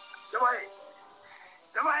 Demoré,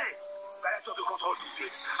 va à la tour de contrôle tout de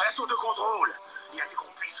suite. À la tour de contrôle. Il y a des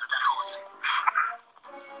complices de la force.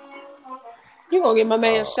 You gonna get my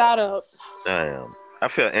man shot up. Damn. I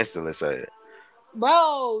feel instantly sad.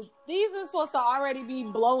 Bro, these are supposed to already be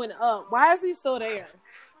blowing up. Why is he still there?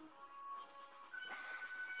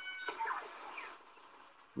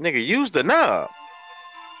 Nigga, use the knob.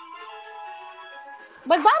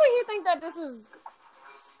 But why do you think that this is...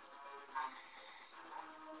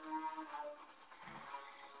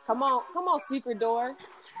 Come on, secret door.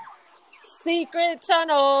 Secret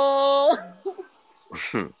tunnel.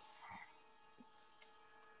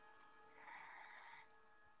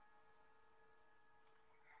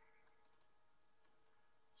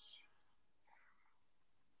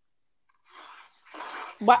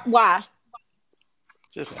 Why?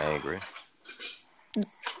 Just angry.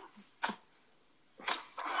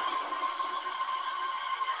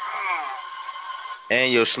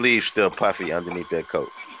 And your sleeve's still puffy underneath that coat.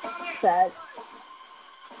 Sad.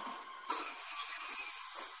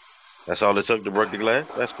 That's all it took to break the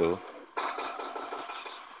glass? That's cool.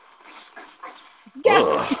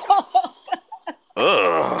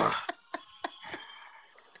 Ugh.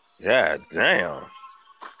 God damn.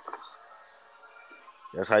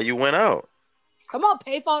 That's how you went out. Come on,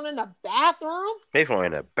 payphone in the bathroom? Payphone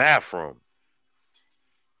in the bathroom.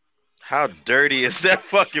 How dirty is that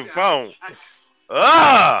fucking phone?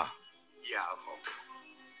 Ah!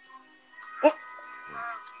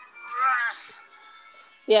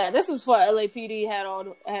 Yeah, this was for LAPD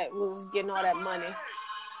was getting all that money.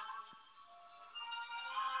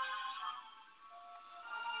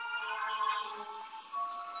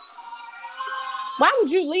 Why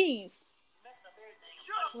would you leave?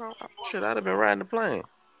 Well, shit, I'd have been riding the plane.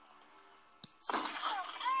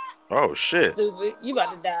 Oh shit. Stupid. You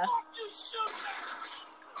about to die.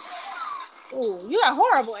 Ooh, you got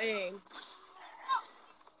horrible aim.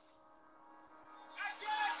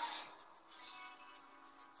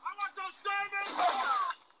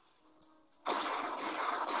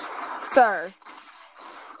 Sir.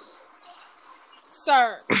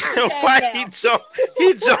 Why he jumped?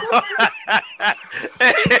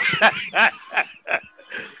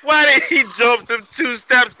 Why did he jump them 2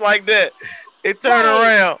 steps like that? It turned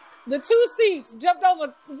around. The 2 seats jumped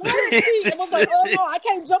over one seat. It was like, oh no, I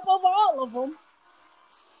can't jump over all of them.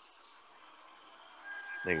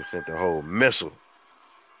 Nigga sent the whole missile.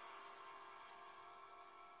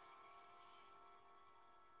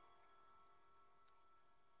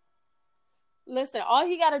 Listen, all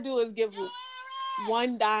he got to do is give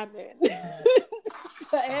one diamond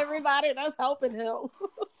to everybody that's helping him.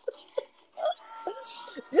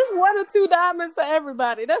 Just 1 or 2 diamonds to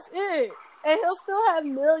everybody. That's it. And he'll still have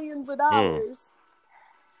millions of dollars.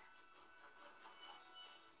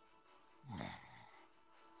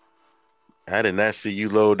 I did not see you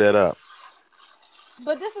load that up.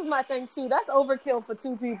 But this is my thing, too. That's overkill for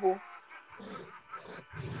 2 people.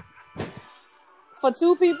 For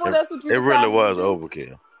 2 people, that's what you. It really was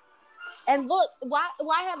overkill. And look, why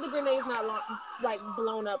have the grenades not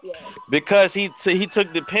blown up yet? Because he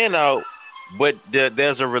took the pin out, but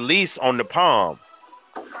there's a release on the palm.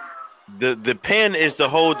 The pin is to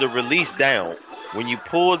hold the release down. When you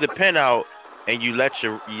pull the pin out and you let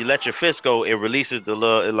your fist go, it releases the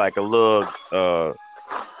little I don't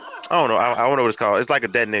know. I don't know what it's called. It's like a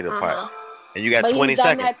detonator pipe, and you got 20 he's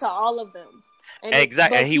done seconds. That to all of them. And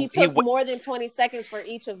exactly. And he took more than 20 seconds for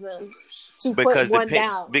each of them to put one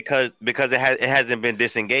down. Because it hasn't been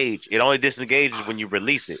disengaged. It only disengages when you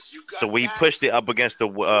release it. So we pushed it up against the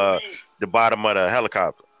bottom of the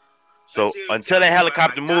helicopter. So until that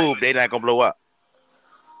helicopter moves, they're not gonna blow up.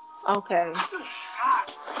 Okay.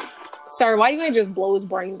 Sir, why you ain't just blow his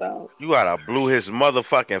brains out? You gotta blew his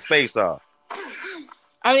motherfucking face off.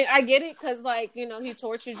 I mean, I get it because he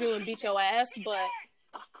tortured you and beat your ass, but.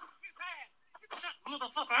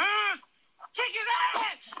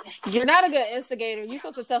 You're not a good instigator. You're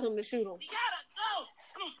supposed to tell him to shoot him. You gotta go.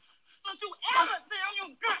 Don't you ever say I'm your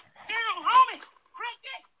goddamn homie,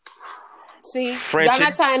 Frankie. See, y'all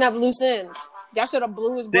not tying up loose ends. Y'all should have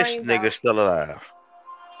blew his brains out. This nigga's still alive.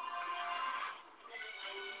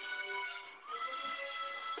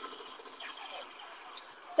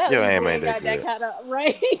 Your aim ain't that good. Kind of,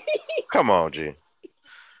 right? Come on, G. Okay,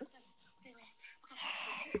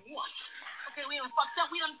 we done fucked up.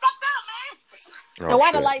 We done fucked up, man. And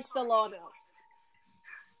why the lights still on now? I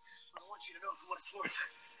want you to know for what it's worth.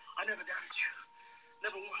 I never doubted you.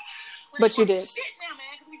 Never once. But you did. Shit now,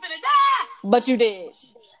 man, because we finna die. But you did.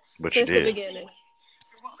 But Since you did. the beginning.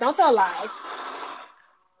 Don't tell lies.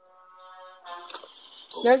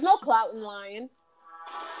 There's no clout in lying.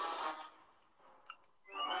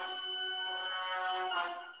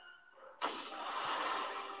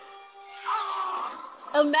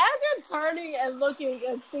 Imagine turning and looking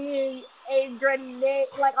and seeing a grenade,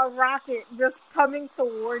 like a rocket, just coming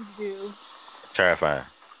towards you. Terrifying.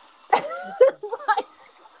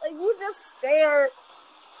 like you just scared.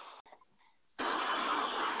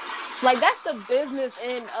 Like that's the business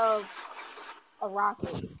end of a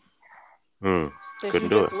rocket. Couldn't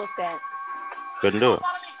do it. Looked at. Couldn't do it.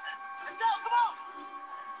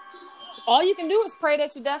 All you can do is pray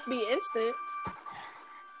that your death be instant.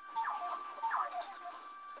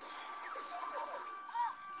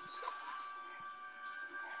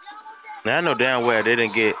 Now I know damn well they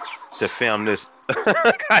didn't get to film this.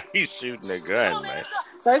 How you shooting a gun, man?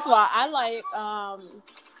 First of all, I like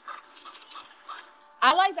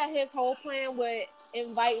that his whole plan with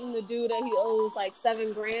inviting the dude that he owes like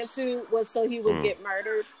 $7,000 to was so he would get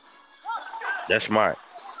murdered. That's smart.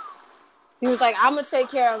 He was like, I'm gonna take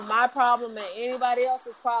care of my problem and anybody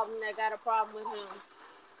else's problem that got a problem with him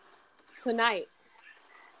tonight.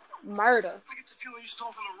 Murder. I get the feeling you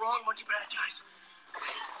stole from the wrong bunch of bad guys.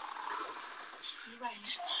 You're right, man.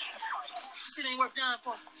 This shit ain't worth dying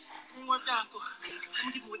for. Ain't worth dying for. I'm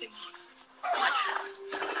gonna give them what they want.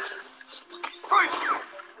 Frank!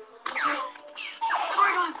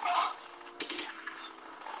 Franklin!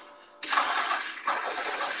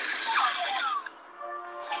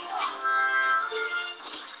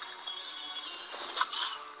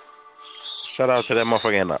 Shout out to that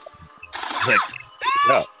motherfucker in the.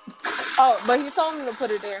 Yeah. Oh, but he told him to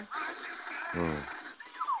put it there.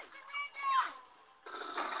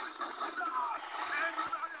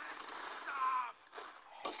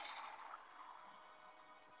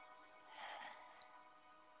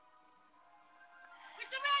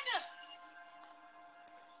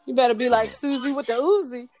 You better be like Susie with the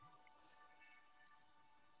Uzi. I got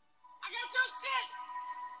your shit.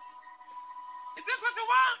 Is this what you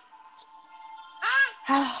want?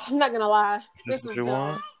 Huh? I'm not gonna lie. This This what is you dumb.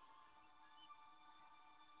 want?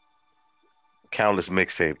 Countless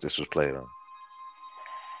mixtapes this was played on. I'm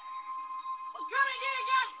coming here,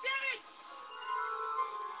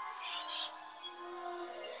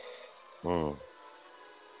 goddammit!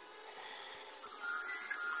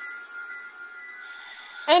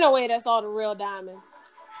 Ain't no way that's all the real diamonds.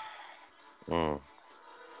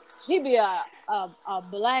 He be a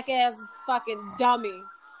black ass fucking dummy.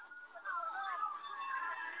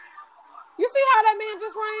 You see how that man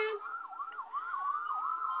just ran?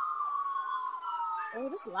 Oh,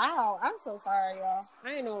 this loud. I'm so sorry, y'all. I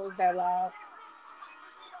didn't know it was that loud.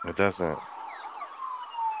 It doesn't.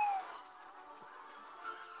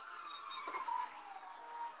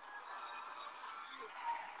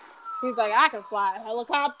 He's like, I can fly a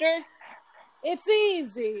helicopter. It's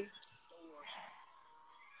easy.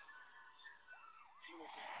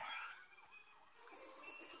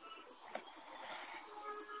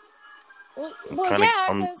 Well, yeah,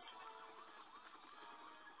 because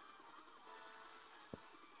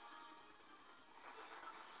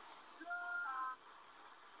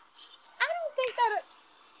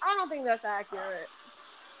I don't think that's accurate.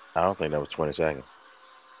 I don't think that was 20 seconds.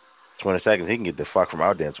 20 seconds, he can get the fuck from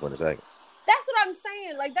out there in 20 seconds. That's what I'm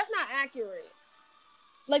saying. Like, that's not accurate.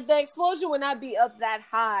 Like, the exposure would not be up that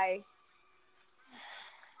high.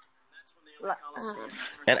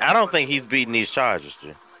 And I don't think he's beating these charges,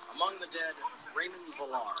 G. Among the dead, Raymond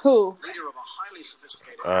Villar, who? leader of a highly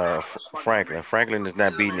sophisticated Franklin. Franklin is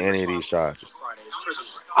not beating any of these charges.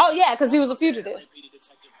 Oh, yeah, because he was a fugitive.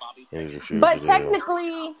 He was a fugitive. But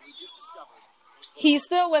technically, he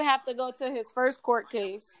still would have to go to his first court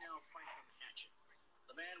case.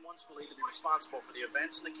 The man once believed to be responsible for the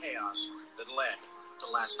events and the chaos that led to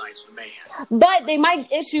last night's mayhem. But they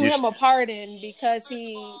might issue him a pardon because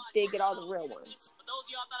he did get all the real ones. For those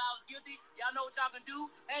of y'all thought I was guilty, y'all know what y'all can do.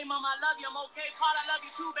 Hey, mama, I love you. I'm okay. Paul, I love you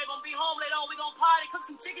too, babe. I'm gonna be home later on. We gonna party, cook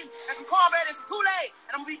some chicken and some cornbread and some Kool-Aid.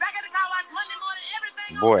 And I'm gonna be back at the car wash Monday morning.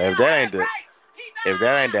 Everything. Boy, if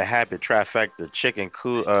that ain't the happy trifecta, chicken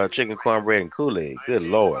cornbread and Kool-Aid, good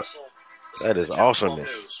Lord, that is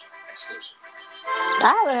awesomeness. I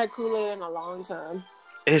haven't had Kool-Aid in a long time.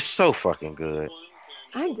 It's so fucking good.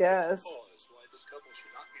 I guess.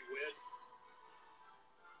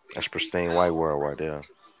 That's pristine white world right there.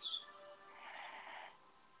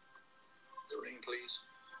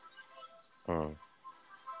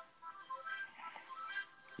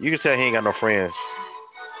 You can tell he ain't got no friends.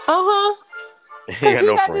 Uh-huh. He ain't got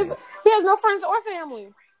no friends. He has no friends or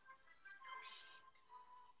family.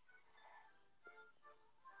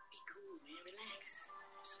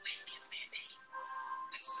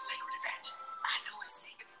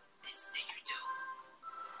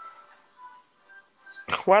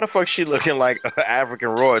 Why the fuck she looking like African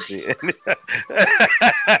royalty?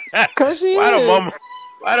 Cause she is.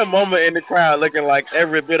 Why the mama in the crowd looking like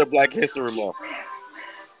every bit of Black History Month?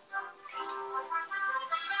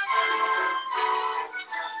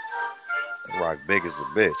 Rock big as a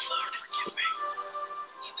bitch.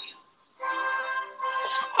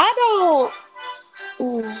 I don't.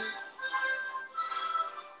 Ooh.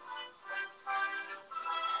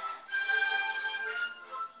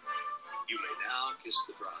 You may now kiss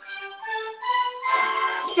the bride.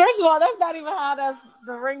 First of all, that's not even how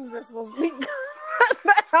the rings are supposed to be.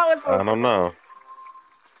 How it's supposed I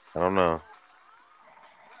don't know.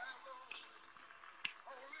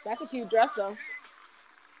 That's a cute dress, though.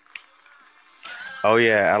 Oh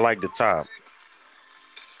yeah, I like the top.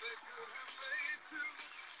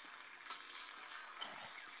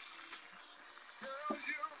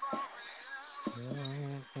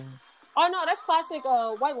 Oh no, that's classic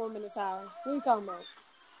white woman attire. What are you talking about?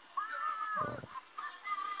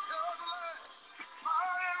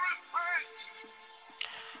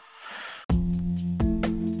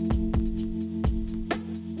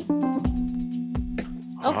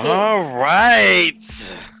 Okay. All right.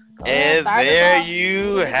 And there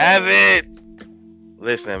you have it.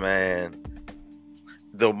 Listen, man.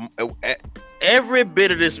 Every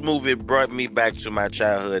bit of this movie brought me back to my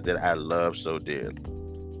childhood that I love so dearly.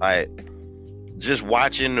 Like, just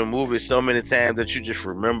watching the movie so many times that you just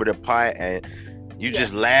remember the part and you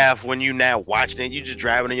just laugh when you're not watching it. You just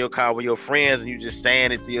driving in your car with your friends and you just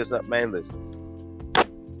saying it to yourself. Man, listen.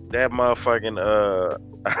 That motherfucking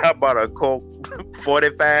how about a Colt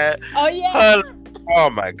 45? Oh yeah. Oh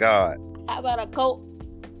my God. How about a Colt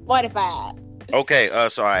 45? Okay,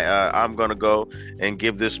 so I'm gonna go and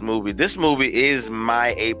give this movie. This movie is my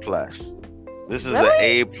A+. This is an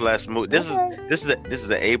A+ movie. This is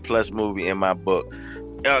an A+ movie in my book.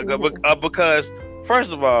 Because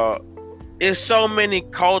first of all, it's so many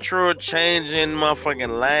cultural changing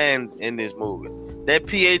motherfucking lines in this movie. That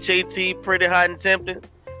PHAT, Pretty Hot and Tempting.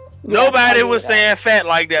 Yes, nobody was saying fat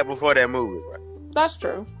like that before that movie, right? That's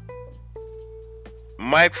true.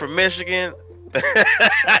 Mike from Michigan.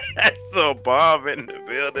 So Bob in the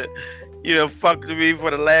building. You done fucked with me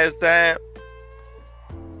for the last time.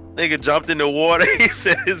 Nigga jumped in the water. He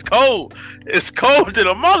said it's cold. It's cold to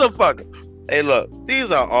the motherfucker. Hey, look,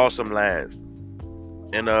 these are awesome lines.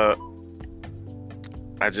 And I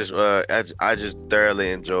just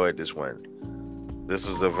thoroughly enjoyed this one. This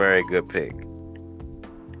was a very good pick.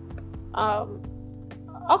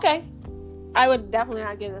 Okay. I would definitely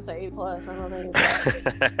not give this an A+. I don't think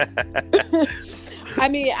it's I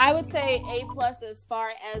mean, I would say A+ as far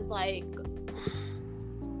as like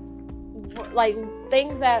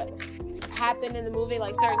things that happen in the movie,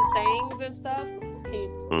 like certain sayings and stuff.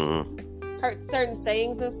 Certain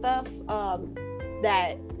sayings and stuff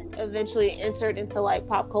that eventually entered into like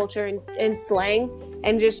pop culture and slang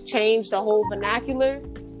and just changed the whole vernacular.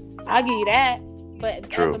 I'll give you that.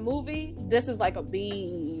 But as a movie, this is like a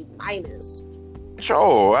B-.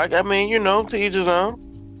 Sure, I mean, you know, to each his own.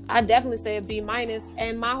 I definitely say a B-. And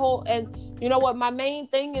you know what? My main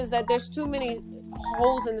thing is that there's too many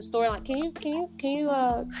holes in the storyline. Can you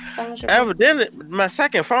silence your phone? Evidently, my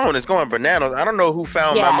second phone is going bananas. I don't know who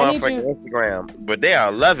found my motherfucking Instagram, but they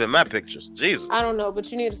are loving my pictures. Jesus. I don't know,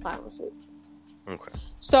 but you need to silence it. Okay.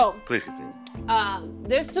 So please continue.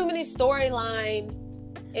 There's too many storyline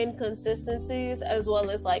inconsistencies as well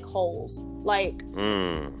as like holes.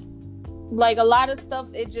 Like a lot of stuff,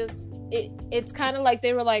 it's kind of like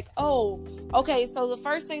they were like, oh, okay, so the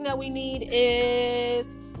first thing that we need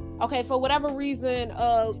is, okay, for whatever reason,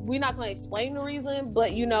 we're not going to explain the reason,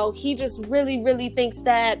 but, you know, he just really, really thinks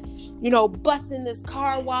that, you know, busting this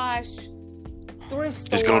car wash thrift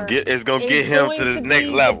store it's gonna get him to the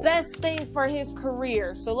next level. The best thing for his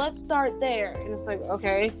career. So let's start there. And it's like,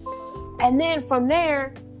 okay. And then from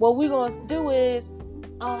there, what we're going to do is,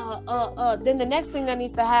 then the next thing that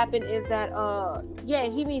needs to happen is that,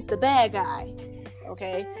 he meets the bad guy.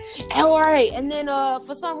 Okay. All right. And then,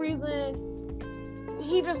 for some reason,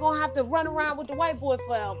 he just gonna have to run around with the white boy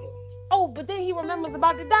forever. Oh, but then he remembers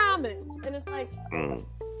about the diamonds. And it's like,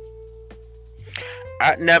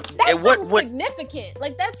 that's significant.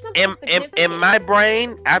 Like, that's something significant. In my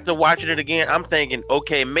brain, after watching it again, I'm thinking,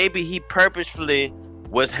 okay, maybe he purposefully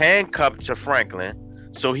was handcuffed to Franklin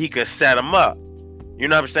so he could set him up. You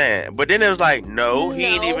know what I'm saying? But then it was like, no. He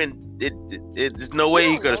ain't even. There's no way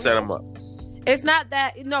he could have set him up. It's not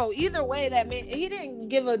that. No, either way, that man, he didn't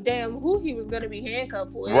give a damn who he was gonna be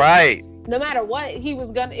handcuffed with. Right. No matter what, it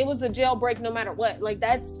was a jailbreak. No matter what, like,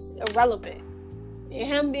 that's irrelevant.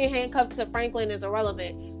 Him being handcuffed to Franklin is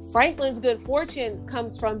irrelevant. Franklin's good fortune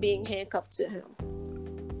comes from being handcuffed to him.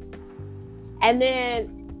 And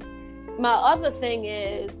then my other thing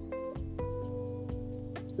is,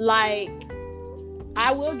 like,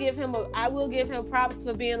 I will give him props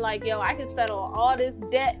for being like, yo, I can settle all this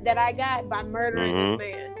debt that I got by murdering this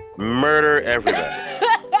man. Murder everybody.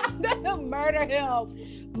 I'm gonna murder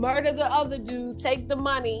him. Murder the other dude. Take the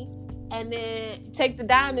money, and then take the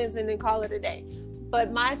diamonds, and then call it a day. But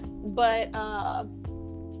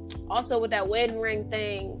also with that wedding ring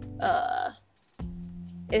thing,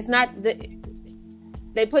 it's not the.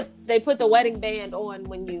 They put the wedding band on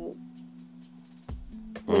when you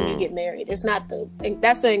get married. It's not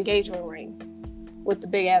that's the engagement ring with the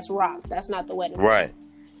big ass rock. That's not the wedding ring. Right.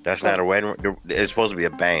 That's not a wedding ring. It's supposed to be a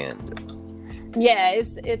band. Yeah,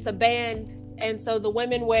 it's a band, and so the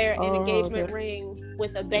women wear an engagement ring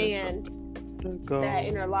with a band that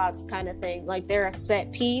interlocks kind of thing. Like they're a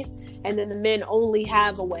set piece, and then the men only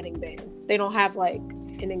have a wedding band. They don't have like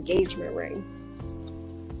an engagement ring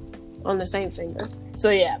on the same finger. So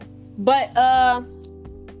yeah, but I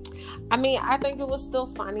mean, I think it was still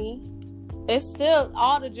funny. It's still,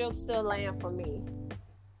 all the jokes still land for me.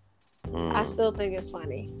 I still think it's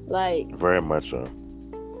funny. Like very much so.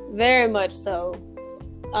 Very much so.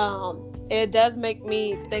 It does make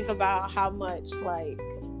me think about how much like.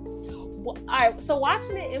 All right, so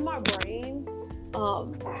watching it in my brain,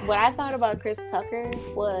 what I thought about Chris Tucker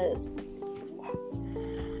was,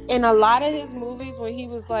 in a lot of his movies when he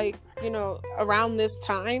was like, you know, around this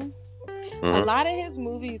time, a lot of his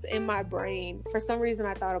movies in my brain, for some reason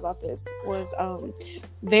I thought about this, was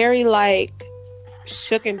very like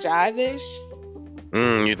Shook and Jive-ish.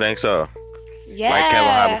 You think so? Yeah. Like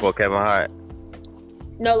Kevin Hart before Kevin Hart?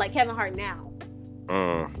 No, like Kevin Hart now.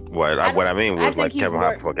 What I mean was like Kevin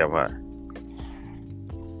Hart before Kevin Hart.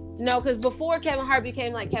 No, because before Kevin Hart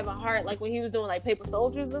became like Kevin Hart, like when he was doing like Paper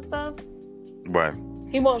Soldiers and stuff. Right.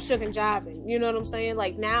 He won't Shook and Jiving. You know what I'm saying?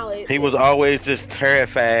 Like now he was always just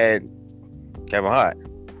terrified Kevin Hart.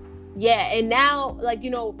 Yeah, and now, like,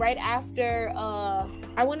 you know, right after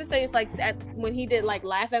I want to say it's like that when he did like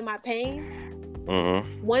Laugh at My Pain.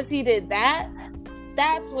 Once he did that,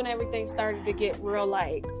 that's when everything started to get real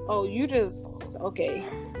like, oh, you just okay,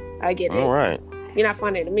 I get it. All right. You're not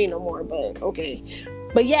funny to me no more, but okay.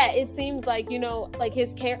 But yeah, it seems like, you know, like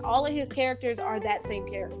all of his characters are that same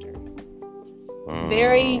character.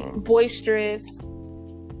 Very boisterous,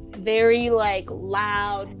 very like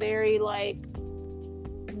loud, very like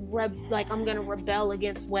I'm gonna rebel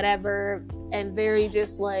against whatever, and very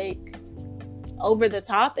just like over the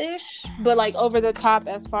top ish, but like over the top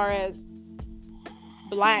as far as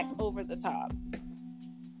black over the top.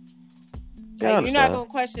 Like, you're not gonna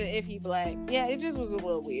question if he black. Yeah, it just was a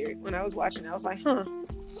little weird when I was watching it. I was like,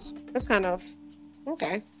 that's kind of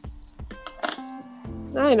okay.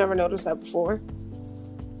 I ain't never noticed that before.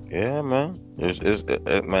 Yeah, man. It's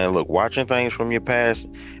man. Look, watching things from your past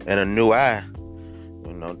and a new eye,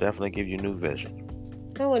 you know, definitely give you new vision.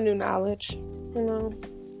 Oh, new knowledge, you know.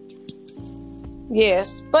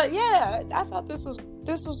 Yes, but yeah, I thought this was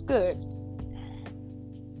good.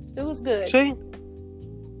 It was good.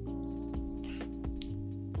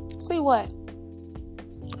 See what?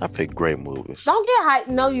 I pick great movies. Don't get hype.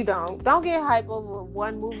 No, you don't. Don't get hype over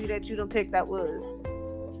one movie that you done picked that was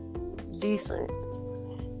decent.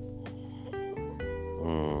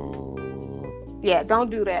 Yeah, don't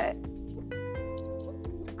do that.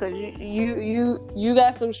 Cause you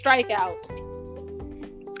got some strikeouts.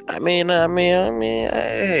 I mean,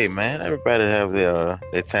 hey man, everybody have their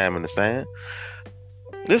time in the sand.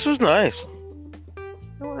 This was nice.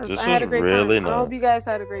 I had a great time. I hope you guys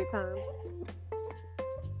had a great time.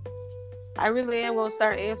 I really am gonna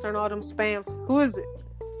start answering all them spams. Who is it?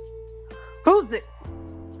 Who's it?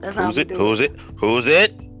 That's Who's it? Who's it? Who's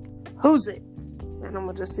it? Who's it? And I'm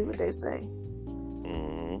gonna just see what they say.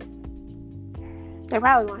 They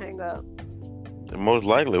probably gonna hang up. Most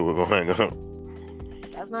likely we're gonna hang up.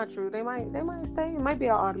 That's not true. They might stay. It might be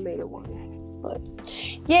an automated one. But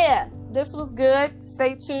yeah, this was good.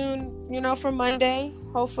 Stay tuned, you know, for Monday.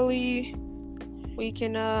 Hopefully we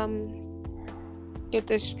can get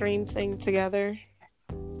this stream thing together.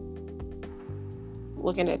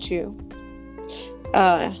 Looking at you.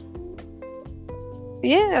 Yeah,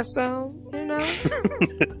 so, you know.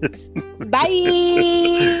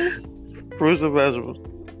 Bye. Fruits and vegetables.